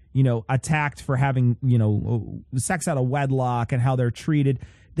they're, attacked for having, sex out of wedlock and how they're treated.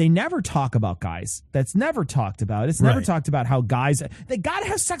 They never talk about guys. That's never talked about. It's never talked about how guys, they got to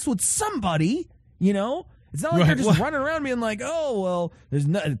have sex with somebody, It's not like they're just running around being like, oh, well, there's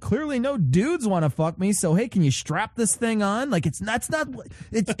clearly no dudes want to fuck me, so hey, can you strap this thing on? Like,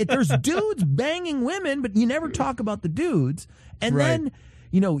 there's dudes banging women, but you never talk about the dudes. And then,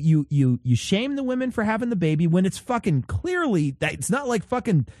 you shame the women for having the baby when it's fucking clearly that it's not like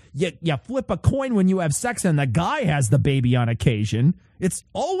fucking you flip a coin when you have sex and the guy has the baby on occasion. It's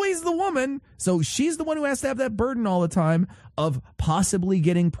always the woman, so she's the one who has to have that burden all the time of possibly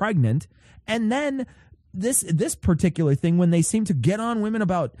getting pregnant. And then this particular thing when they seem to get on women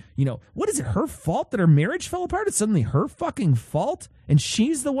about, what is it, her fault that her marriage fell apart? It's suddenly her fucking fault, and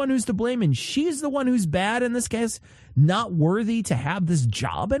she's the one who's to blame, and she's the one who's bad in this case, not worthy to have this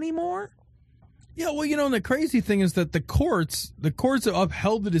job anymore? Yeah, well, and the crazy thing is that the courts have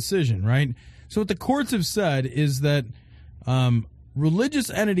upheld the decision, right? So what the courts have said is that religious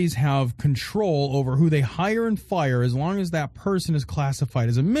entities have control over who they hire and fire as long as that person is classified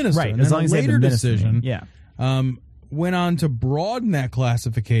as a minister. Right, and as then long a as later they have decision yeah. Went on to broaden that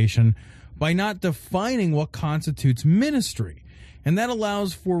classification by not defining what constitutes ministry. And that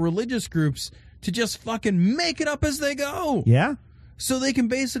allows for religious groups to just fucking make it up as they go. Yeah. So they can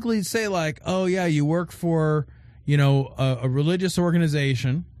basically say like, oh, yeah, you work for, a religious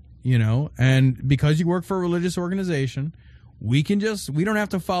organization, and because you work for a religious organization, we don't have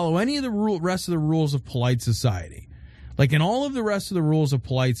to follow any of the rest of the rules of polite society. Like in all of the rest of the rules of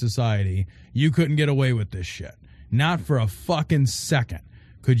polite society, you couldn't get away with this shit. Not for a fucking second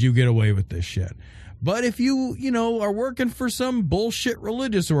could you get away with this shit. But if you, are working for some bullshit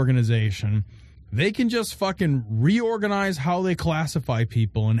religious organization, they can just fucking reorganize how they classify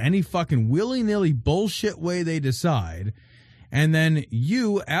people in any fucking willy-nilly bullshit way they decide. And then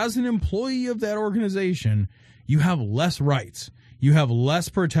you, as an employee of that organization, you have less rights. You have less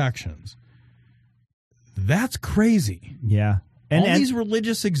protections. That's crazy. Yeah. And these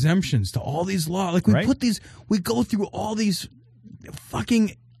religious exemptions to all these laws. Like we go through all these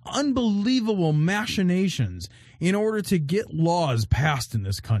fucking unbelievable machinations in order to get laws passed in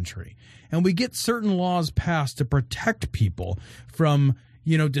this country. And we get certain laws passed to protect people from,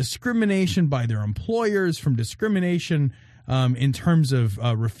 discrimination by their employers, from discrimination in terms of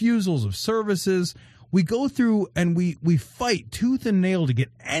refusals of services. We go through and we fight tooth and nail to get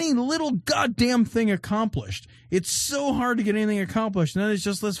any little goddamn thing accomplished. It's so hard to get anything accomplished. And then it's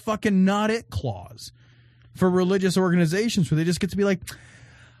just this fucking not it clause for religious organizations where they just get to be like,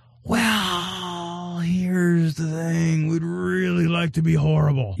 well, here's the thing. We'd really like to be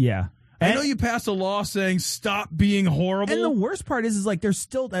horrible. Yeah. I know you passed a law saying stop being horrible. And the worst part is like they're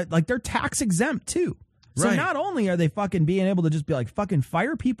still like they're tax exempt too. So Right. not only are they fucking being able to just be like fucking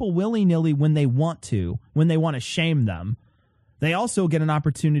fire people willy-nilly when they want to shame them, they also get an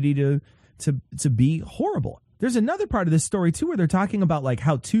opportunity to be horrible. There's another part of this story too where they're talking about like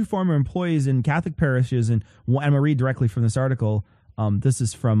how 2 former employees in Catholic parishes, and I'm going to read directly from this article. This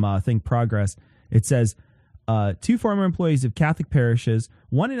is from Think Progress. It says, 2 former employees of Catholic parishes,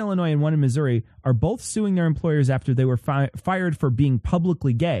 one in Illinois and one in Missouri, are both suing their employers after they were fired for being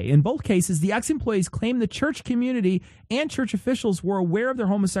publicly gay. In both cases, the ex-employees claim the church community and church officials were aware of their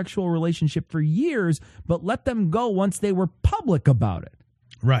homosexual relationship for years, but let them go once they were public about it.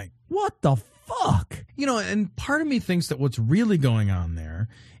 Right. What the fuck? You know, and part of me thinks that what's really going on there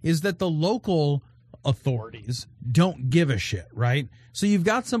is that the local authorities don't give a shit, right? So you've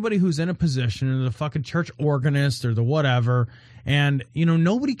got somebody who's in a position, the fucking church organist or the whatever, and, you know,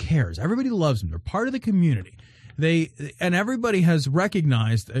 nobody cares. Everybody loves them. They're part of the community. And everybody has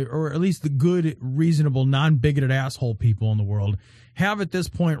recognized, or at least the good, reasonable, non-bigoted asshole people in the world have at this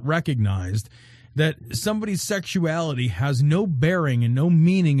point recognized that somebody's sexuality has no bearing and no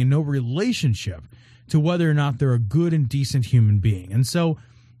meaning and no relationship to whether or not they're a good and decent human being. And so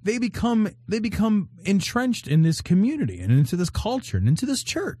they become entrenched in this community and into this culture and into this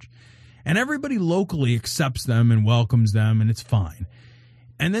church. And everybody locally accepts them and welcomes them, and it's fine.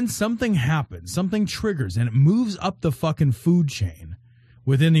 And then something happens, something triggers, and it moves up the fucking food chain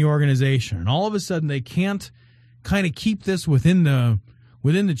within the organization. And all of a sudden they can't kind of keep this within the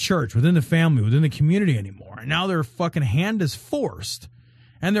church, within the family, within the community anymore. And now their fucking hand is forced.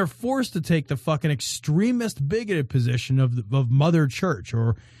 And they're forced to take the fucking extremist, bigoted position of Mother Church,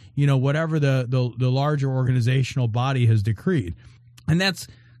 or, you know, whatever the larger organizational body has decreed. And that's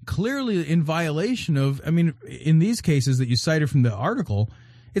clearly in violation of, I mean, in these cases that you cited from the article,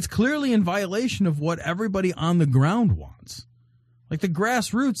 it's clearly in violation of what everybody on the ground wants. Like the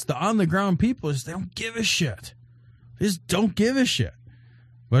grassroots, the on-the-ground people, they don't give a shit. They just don't give a shit.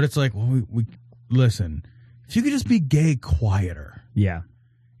 But it's like, well, we listen, if you could just be gay quieter. Yeah.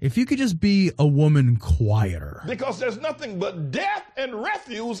 If you could just be a woman quieter. Because there's nothing but death and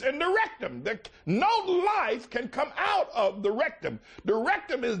refuse in the rectum. No life can come out of the rectum. The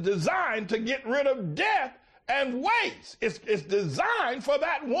rectum is designed to get rid of death and waste. It's designed for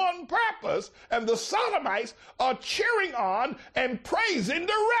that one purpose. And the sodomites are cheering on and praising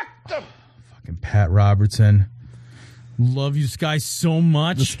the rectum. Fucking Pat Robertson. Love you, this guy, so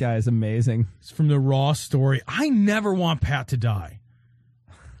much. This guy is amazing. It's from the Raw story. I never want Pat to die.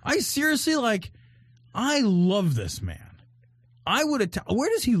 I seriously, like, I love this man. I would where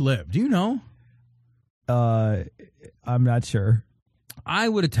does he live? Do you know? I'm not sure. I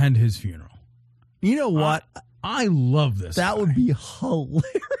would attend his funeral. You know what? I love this That guy. would be hilarious.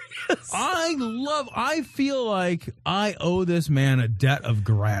 I feel like I owe this man a debt of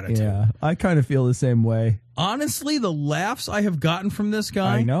gratitude. Yeah, I kind of feel the same way. Honestly, the laughs I have gotten from this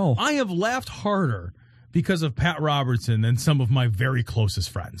guy, I know. I have laughed harder because of Pat Robertson than some of my very closest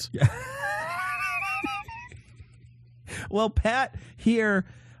friends. Yeah. Well, Pat here,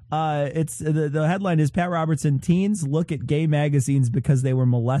 it's the headline is Pat Robertson, teens look at gay magazines because they were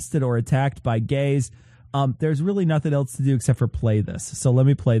molested or attacked by gays. There's really nothing else to do except for play this. So let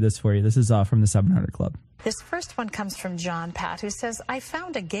me play this for you. This is from the 700 Club. This first one comes from John Pat, who says, I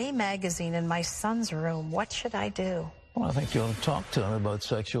found a gay magazine in my son's room. What should I do? Well, I think you ought to talk to him about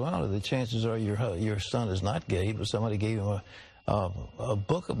sexuality. The chances are your son is not gay, but somebody gave him a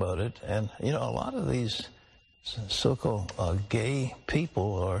book about it. And, you know, a lot of these so-called gay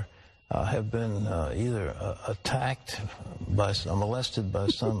people have been either attacked by molested by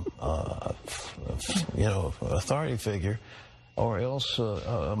some, authority figure, or else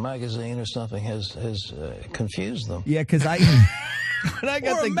a magazine or something has confused them. Yeah, because when I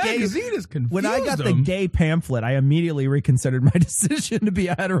got the gay pamphlet, I immediately reconsidered my decision to be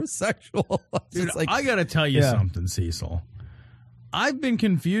a heterosexual. Dude, I got to tell you something, Cecil. I've been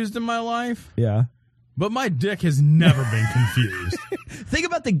confused in my life. Yeah. But my dick has never been confused. Thing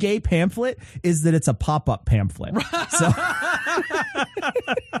about the gay pamphlet is that it's a pop-up pamphlet. So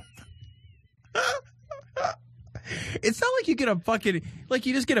it's not like you get a fucking, like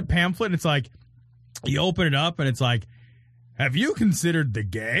you just get a pamphlet and it's like, you open it up and it's like, have you considered the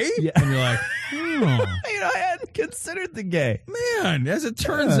gay? Yeah. And you're like, I hadn't considered the gay. Man, as it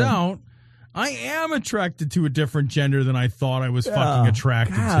turns out, I am attracted to a different gender than I thought I was fucking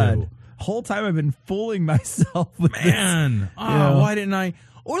attracted to. Whole time I've been fooling myself with this. Why didn't I?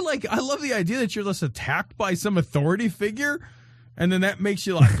 Or like, I love the idea that you're just attacked by some authority figure, and then that makes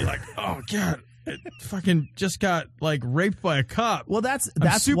you like, you're like, oh god, it fucking just got like raped by a cop. Well, that's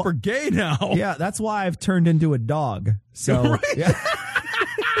super gay now. Yeah, that's why I've turned into a dog. So right? Yeah.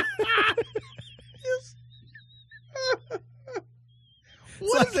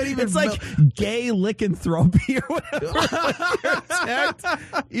 What does that even? It's like gay lycanthropy or whatever.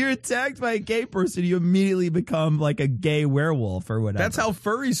 You're attacked by a gay person, you immediately become like a gay werewolf or whatever. That's how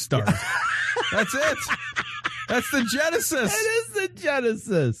furries start. That's it. That's the Genesis. It is the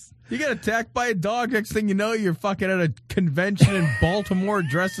Genesis. You get attacked by a dog. Next thing you know, you're fucking at a convention in Baltimore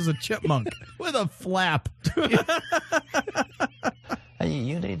dressed as a chipmunk with a flap. And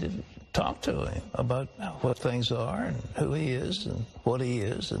you need to talk to him about what things are and who he is and what he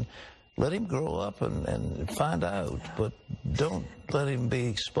is, and let him grow up and find out. But don't let him be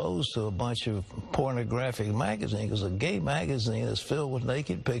exposed to a bunch of pornographic magazines, because a gay magazine is filled with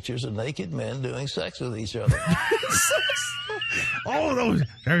naked pictures of naked men doing sex with each other. Oh,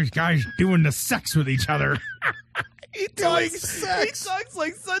 those guys doing the sex with each other. He talks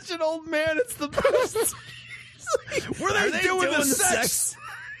like such an old man. It's the best. Were they doing the sex?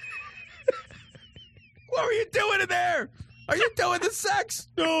 What were you doing in there? Are you doing the sex?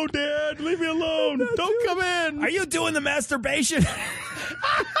 No, Dad. Leave me alone. Don't come in. Are you doing the masturbation?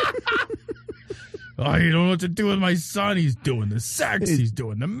 Oh, you don't know what to do with my son. He's doing the sex. He's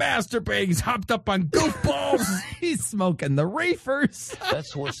doing the masturbating. He's hopped up on goofballs. He's smoking the reefers.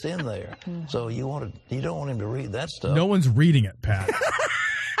 That's what's in there. So you don't want him to read that stuff. No one's reading it, Pat.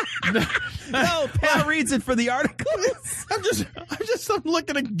 No, Pat reads it for the articles. I'm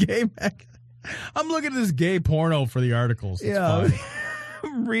looking at gay mag. I'm looking at this gay porno for the articles. It's fine.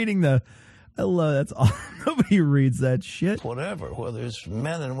 I'm reading I love that's all. Nobody reads that shit. Whatever, whether it's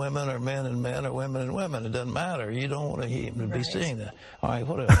men and women or men and men or women and women, it doesn't matter. You don't want him to be seeing that. All right,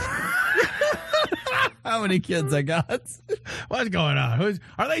 whatever. How many kids I got? What's going on?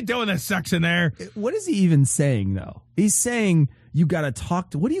 Are they doing the sex in there? What is he even saying, though? He's saying you got to talk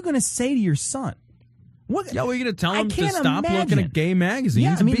to. What are you going to say to your son? What? Yeah, well, you're going to tell him to can't stop looking imagine. at gay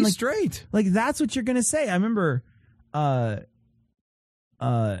magazines and be straight. Like, that's what you're going to say. I remember,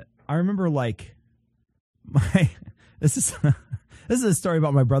 like, this is a story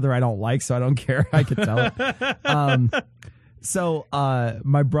about my brother I don't like, so I don't care. I could tell it. So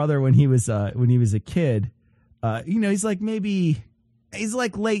my brother, when he was a kid, he's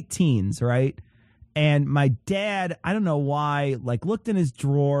like late teens, right? And my dad, I don't know why, like looked in his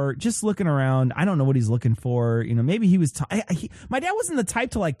drawer, just looking around. I don't know what he's looking for. Maybe he was. My dad wasn't the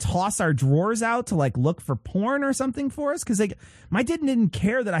type to like toss our drawers out to like look for porn or something for us, because like my dad didn't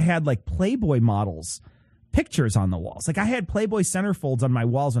care that I had like Playboy models pictures on the walls. Like I had Playboy centerfolds on my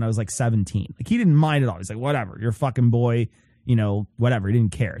walls when I was like 17. Like he didn't mind at all. He's like, whatever, you're a fucking boy, whatever. He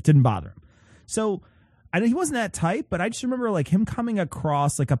didn't care. It didn't bother him. So he wasn't that type, but I just remember like him coming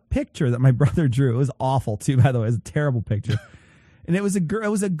across like a picture that my brother drew. It was awful too, by the way. It was a terrible picture. And it was a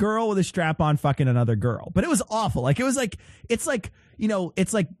girl with a strap on fucking another girl. But it was awful. Like it's like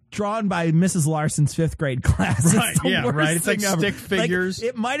drawn by Mrs. Larson's 5th grade class. Right, yeah, right. It's like stick figures.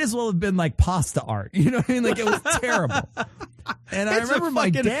 Like, it might as well have been like pasta art. You know what I mean? Like it was terrible. And I remember my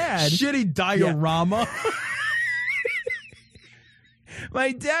dad, shitty diorama. Yeah.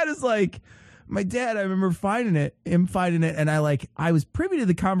 My dad, I remember finding it, and I was privy to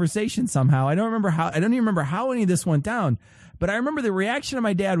the conversation somehow. I don't even remember how any of this went down, but I remember the reaction of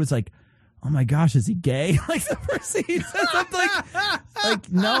my dad was like, "Oh my gosh, is he gay?" Like the first thing he said something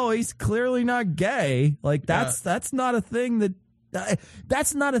like, "No, he's clearly not gay." Like that's not a thing that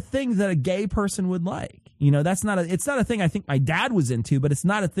a gay person would like. It's not a thing I think my dad was into, but it's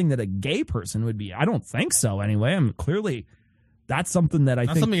not a thing that a gay person would be. I don't think so anyway. Clearly that's something that I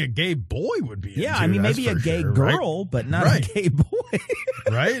think something a gay boy would be into. Yeah, I mean, maybe a gay girl, right? But not a gay boy.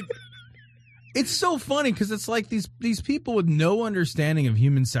 Right? It's so funny because it's like these people with no understanding of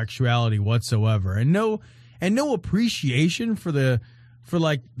human sexuality whatsoever, and no appreciation for the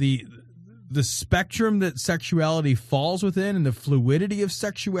spectrum that sexuality falls within and the fluidity of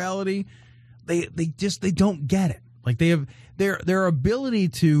sexuality. They don't get it. Like they have their ability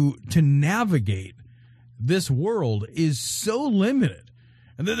to navigate this world is so limited,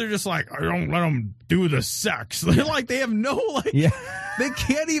 and then they're just like, I don't let them do the sex. They're like, they have no they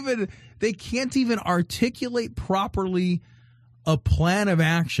can't even articulate properly a plan of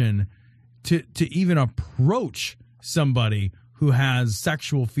action to even approach somebody who has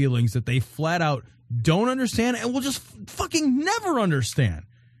sexual feelings that they flat out don't understand and will just fucking never understand.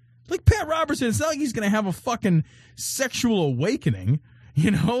 Like Pat Robertson, it's not like he's going to have a fucking sexual awakening,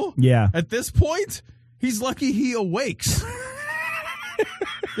 Yeah. At this point, he's lucky he awakes.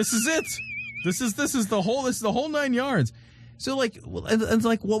 This is it. This is the whole 9 yards. So like, and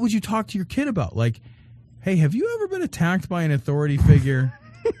like, what would you talk to your kid about? Like, hey, have you ever been attacked by an authority figure?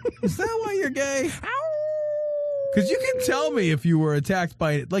 Is that why you're gay? Because you can tell me if you were attacked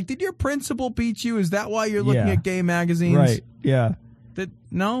by, like, did your principal beat you? Is that why you're looking at gay magazines? Right. Yeah.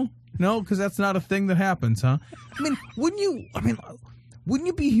 No, because that's not a thing that happens, huh? I mean, wouldn't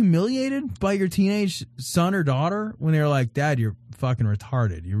you be humiliated by your teenage son or daughter when they're like, Dad, you're fucking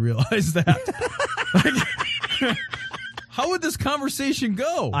retarded? You realize that? How would this conversation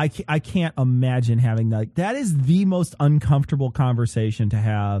go? I can't imagine having that. That is the most uncomfortable conversation to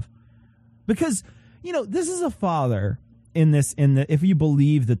have, because this is a father if you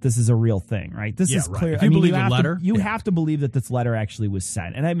believe that this is a real thing, right? This is clear. If you believe the letter, you have to believe that this letter actually was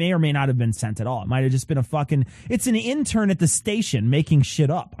sent, and it may or may not have been sent at all. It might have just been it's an intern at the station making shit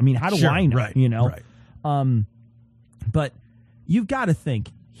up. I mean, how do I know? Right. But you've got to think,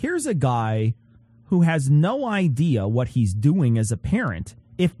 here's a guy who has no idea what he's doing as a parent.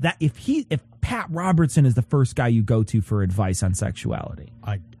 If Pat Robertson is the first guy you go to for advice on sexuality,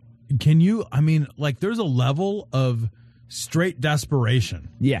 there's a level of straight desperation.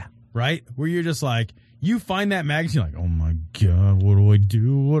 Yeah. Right? Where you're just like, you find that magazine, like, oh my God, what do I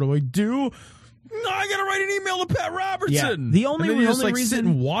do? What do I do? No, I got to write an email to Pat Robertson. Yeah. The only reason sit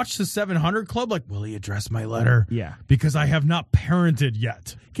and watch the 700 Club, like, will he address my letter? Yeah. Because I have not parented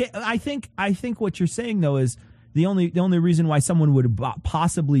yet. Okay, I think what you're saying, though, is the only reason why someone would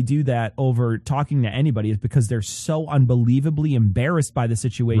possibly do that over talking to anybody is because they're so unbelievably embarrassed by the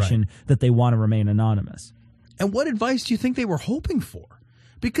situation that they want to remain anonymous. And what advice do you think they were hoping for?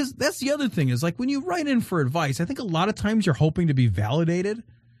 Because that's the other thing is, like, when you write in for advice, I think a lot of times you're hoping to be validated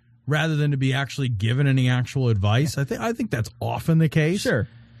rather than to be actually given any actual advice. I think that's often the case. Sure.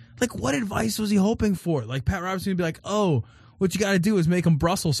 Like, what advice was he hoping for? Like, Pat Robertson would be like, oh, what you got to do is make him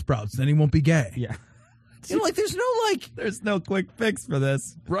Brussels sprouts, then he won't be gay. Yeah. There's no quick fix for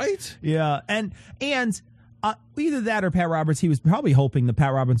this. Right? Yeah. And either that or Pat Roberts, he was probably hoping that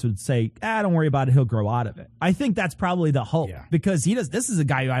Pat Roberts would say, don't worry about it, he'll grow out of it. I think that's probably the hope. Yeah. Because this is a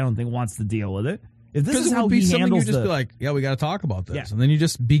guy who I don't think wants to deal with it. If this is it how would be he something handles you just be like, yeah, we got to talk about this. Yeah. And then you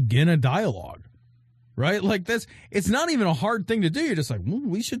just begin a dialogue. Right? Like, it's not even a hard thing to do. You're just like, well,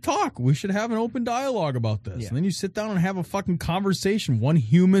 we should talk. We should have an open dialogue about this. Yeah. And then you sit down and have a fucking conversation, one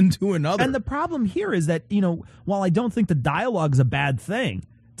human to another. And the problem here is that, while I don't think the dialogue is a bad thing,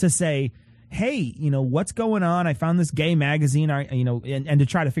 to say, hey, what's going on? I found this gay magazine, and to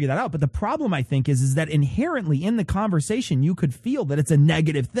try to figure that out. But the problem, I think, is that inherently in the conversation, you could feel that it's a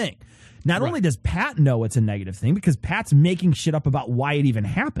negative thing. Not only does Pat know it's a negative thing, because Pat's making shit up about why it even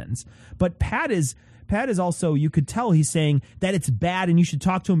happens, but Pat is also, you could tell he's saying that it's bad and you should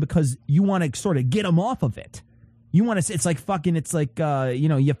talk to him because you want to sort of get him off of it. You want to, it's like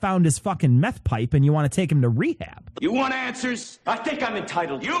you found his fucking meth pipe and you want to take him to rehab. You want answers? I think I'm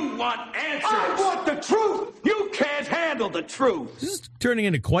entitled. You want answers? I want the truth. You can't handle the truth. This is turning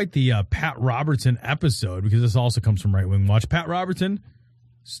into quite the Pat Robertson episode, because this also comes from Right Wing Watch. Pat Robertson,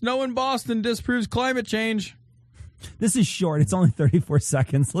 snow in Boston disproves climate change. This is short. It's only 34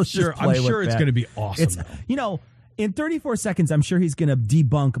 seconds. Let's just play with I'm sure it's going to be awesome. In 34 seconds, I'm sure he's going to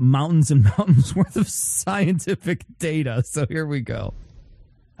debunk mountains and mountains worth of scientific data. So here we go.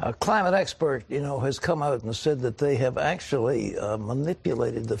 A climate expert, has come out and said that they have actually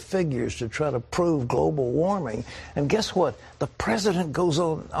manipulated the figures to try to prove global warming. And guess what? The president goes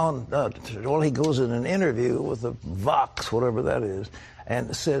he goes in an interview with the Vox, whatever that is,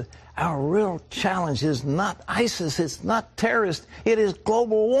 and said, our real challenge is not ISIS, it's not terrorists, it is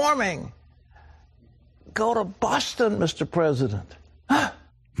global warming. Go to Boston, Mr. President.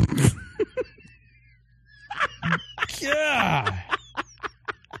 Yeah.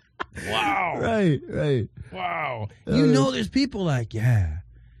 Wow. Right. Wow. There's people like, yeah,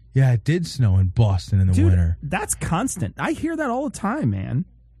 it did snow in Boston in the winter. That's constant. I hear that all the time, man.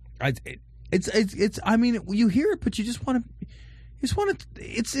 It's I mean, you hear it, but you just want to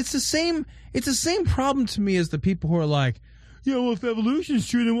it's the same problem to me as the people who are like, well, if evolution's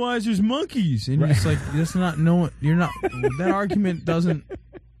true, then why is there's monkeys? And you're just like, that's not that argument doesn't,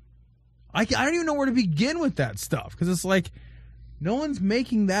 I don't even know where to begin with that stuff, because it's like, no one's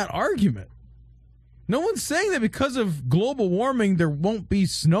making that argument. No one's saying that because of global warming, there won't be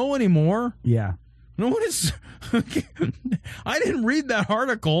snow anymore. Yeah. No one is, I didn't read that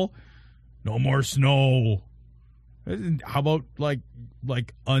article. No more snow. How about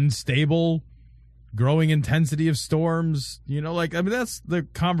like unstable growing intensity of storms? That's the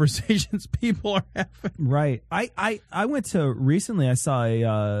conversations people are having. Right. I went to recently, I saw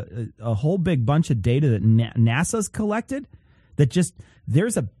a whole big bunch of data that NASA's collected that just,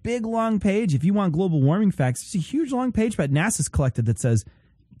 there's a big long page. If you want global warming facts, it's a huge long page, but NASA's collected that says,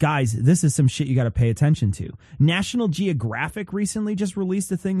 guys, this is some shit you got to pay attention to. National Geographic recently just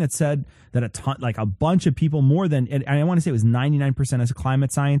released a thing that said that a bunch of people, more than, and I want to say it was 99% of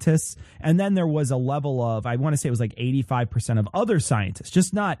climate scientists, and then there was a level of, I want to say it was like 85% of other scientists,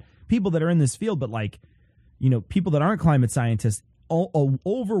 just not people that are in this field, but people that aren't climate scientists.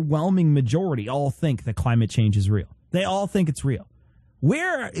 Overwhelming majority all think that climate change is real. They all think it's real.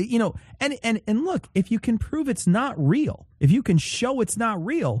 Where, you know, and look, if you can prove it's not real, if you can show it's not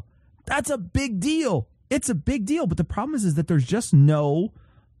real, that's a big deal. It's a big deal. But the problem is that there's just no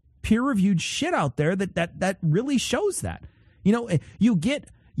peer-reviewed shit out there that really shows that. You know, you get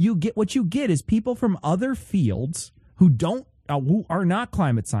what you get is people from other fields who are not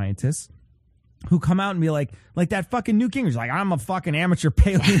climate scientists, who come out and be like that fucking Newt Gingrich's like, I'm a fucking amateur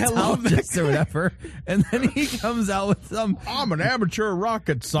paleontologist or whatever. And then he comes out with some, I'm an amateur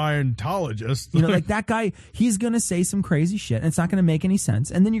rocket Scientologist. You know, like that guy, he's going to say some crazy shit and it's not going to make any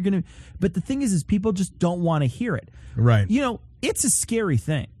sense. And then you're going to, but the thing is people just don't want to hear it. Right. You know, it's a scary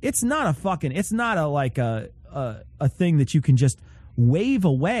thing. It's not a thing that you can just wave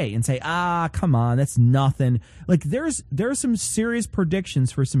away and say, come on, that's nothing. Like there's some serious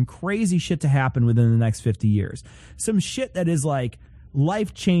predictions for some crazy shit to happen within the next 50 years. Some shit that is like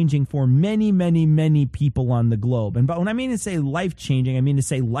life-changing for many, many, many people on the globe. But when I mean to say life-changing, I mean to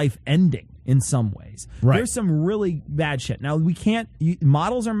say life-ending in some ways. Right. There's some really bad shit. Now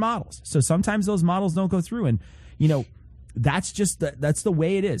models are models. So sometimes those models don't go through, and you know, that's the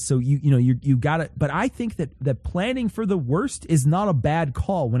way it is. So you got to, but I think that planning for the worst is not a bad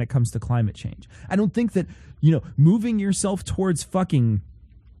call when it comes to climate change. I don't think that, you know, moving yourself towards fucking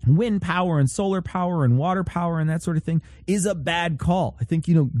wind power and solar power and water power and that sort of thing is a bad call. I think,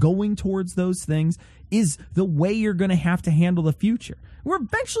 you know, going towards those things is the way you're going to have to handle the future. We're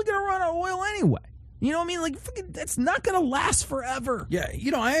eventually going to run out of oil anyway. You know what I mean? Like, that's not going to last forever. Yeah,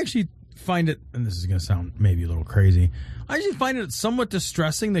 you know, I actually find it, and this is going to sound maybe a little crazy, I actually find it somewhat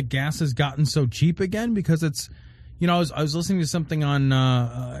distressing that gas has gotten so cheap again, because it's, you know, I was listening to something on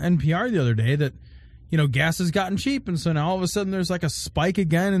NPR the other day that, you know, gas has gotten cheap, and so now all of a sudden there's like a spike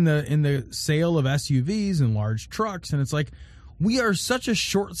again in the sale of SUVs and large trucks, and it's like, we are such a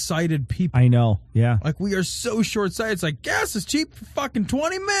short-sighted people. I know, yeah. Like, we are so short-sighted. It's like, gas is cheap for fucking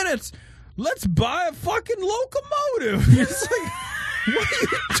 20 minutes. Let's buy a fucking locomotive. It's like, what are you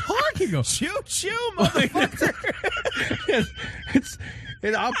talking about? Choo-choo, motherfucker.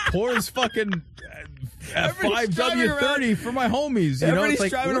 I'll pour this fucking F5W30 for my homies. You know, Everybody's it's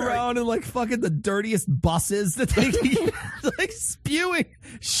like, driving around in like fucking the dirtiest buses that they like spewing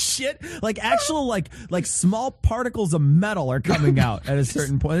shit. Like actual like small particles of metal are coming out at a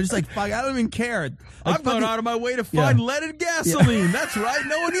certain point. They're just like, fuck, I don't even care. I've gone out of my way to find leaded gasoline. Yeah. That's right.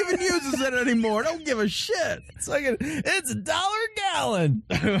 No one even uses it anymore. Don't give a shit. It's $1 a gallon.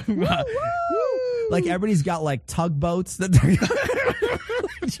 Woo, woo. Like everybody's got like tugboats that they're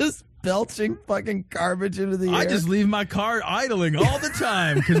just belching fucking garbage into the air. I just leave my car idling all the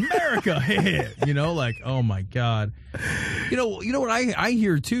time because America, you know, like, oh my God. You know what I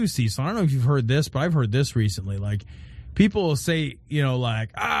hear too, Cecil? I don't know if you've heard this, but I've heard this recently. Like, people will say, you know,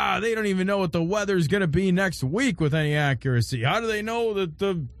 like, they don't even know what the weather's going to be next week with any accuracy. How do they know that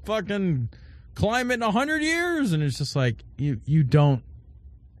the fucking climate in 100 years? And it's just like, you don't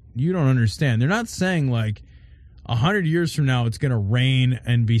understand. They're not saying like 100 years from now it's going to rain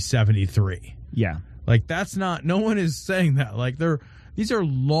and be 73. Yeah. Like, that's not, no one is saying that. Like, these are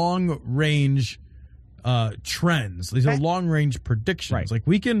long range trends. These are long range predictions. Right. Like,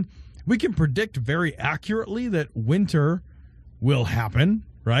 we can predict very accurately that winter will happen,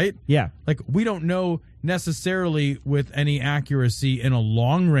 right? Yeah. Like, we don't know necessarily with any accuracy in a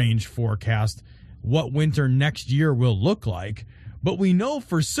long range forecast what winter next year will look like, but we know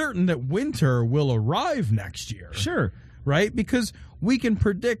for certain that winter will arrive next year. Sure. Right? Because we can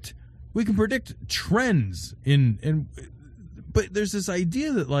predict trends but there's this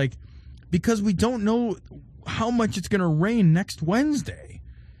idea that, like, because we don't know how much it's going to rain next Wednesday,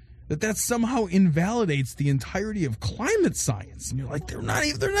 that somehow invalidates the entirety of climate science. And you're like,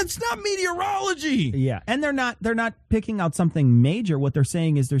 it's not meteorology. Yeah. And they're not picking out something major. What they're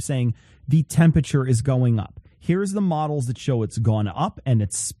saying is the temperature is going up. Here's the models that show it's gone up, and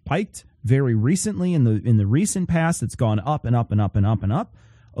it's spiked very recently in the recent past. It's gone up and up and up and up and up.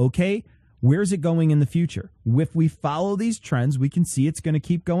 Okay, where's it going in the future? If we follow these trends, we can see it's going to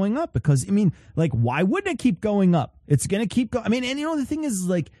keep going up, because, I mean, like, why wouldn't it keep going up? It's going to keep going. I mean, and you know, the thing is,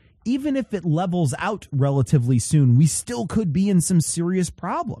 like, even if it levels out relatively soon, we still could be in some serious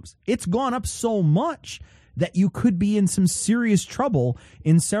problems. It's gone up so much that you could be in some serious trouble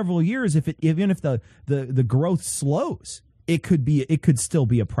in several years even if the growth slows. It could still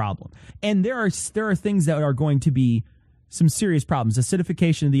be a problem. And there are things that are going to be some serious problems.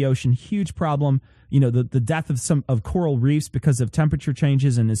 Acidification of the ocean, huge problem. You know, the death of coral reefs because of temperature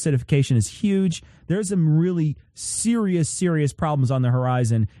changes and acidification is huge. There's some really serious problems on the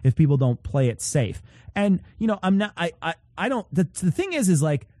horizon if people don't play it safe. And, you know, the thing is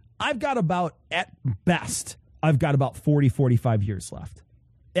like, I've got about, at best, I've got about 40, 45 years left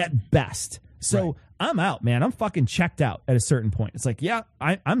at best. So I'm out, man. I'm fucking checked out at a certain point. It's like, yeah,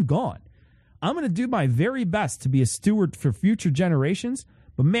 I'm gone. I'm going to do my very best to be a steward for future generations.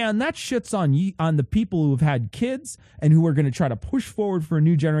 But man, that shit's on the people who have had kids and who are going to try to push forward for a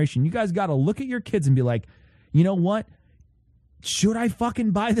new generation. You guys got to look at your kids and be like, you know what? Should I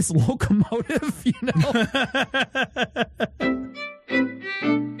fucking buy this locomotive? You know?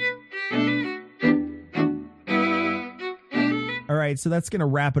 All right, so that's going to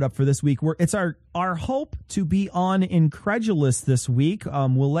wrap it up for this week. It's our hope to be on Incredulous this week.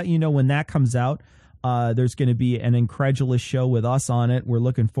 We'll let you know when that comes out. There's going to be an Incredulous show with us on it. We're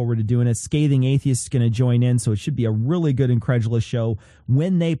looking forward to doing it. Scathing Atheist is going to join in, so it should be a really good Incredulous show.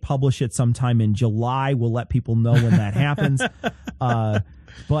 When they publish it sometime in July, we'll let people know when that happens.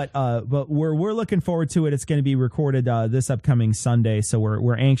 But we're looking forward to it. It's going to be recorded this upcoming Sunday, so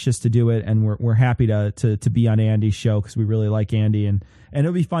we're anxious to do it, and we're happy to be on Andy's show because we really like Andy, and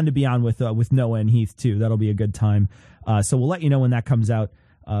it'll be fun to be on with Noah and Heath too. That'll be a good time. So we'll let you know when that comes out.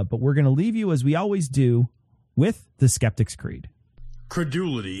 But we're going to leave you, as we always do, with the Skeptic's Creed.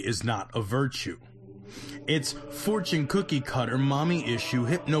 Credulity is not a virtue. It's fortune cookie cutter, mommy issue,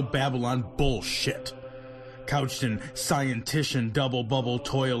 hypno-Babylon bullshit. Couched in scientician, double bubble,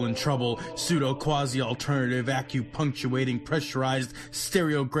 toil and trouble, pseudo quasi alternative, acupunctuating, pressurized,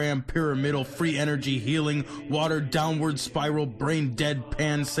 stereogram, pyramidal, free energy healing, water downward spiral, brain dead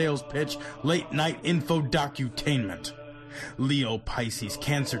pan sales pitch, late night info docutainment. Leo, Pisces,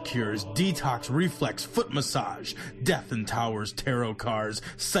 cancer cures, detox, reflex, foot massage, death in towers, tarot cards,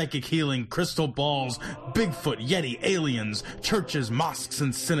 psychic healing, crystal balls, Bigfoot, Yeti, aliens, churches, mosques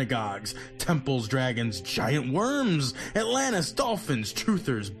and synagogues, temples, dragons, giant worms, Atlantis, dolphins,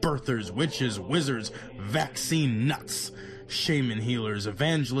 truthers, birthers, witches, wizards, vaccine nuts, shaman healers,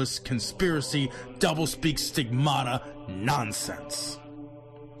 evangelists, conspiracy, doublespeak, stigmata, nonsense.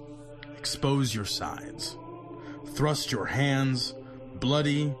 Expose your sides. Thrust your hands,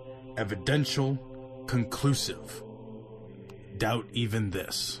 bloody, evidential, conclusive. Doubt even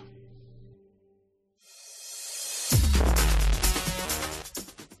this.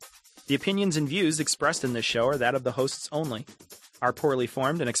 The opinions and views expressed in this show are that of the hosts only. Our poorly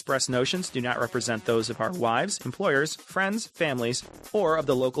formed and expressed notions do not represent those of our wives, employers, friends, families, or of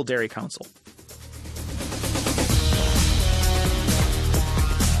the local dairy council.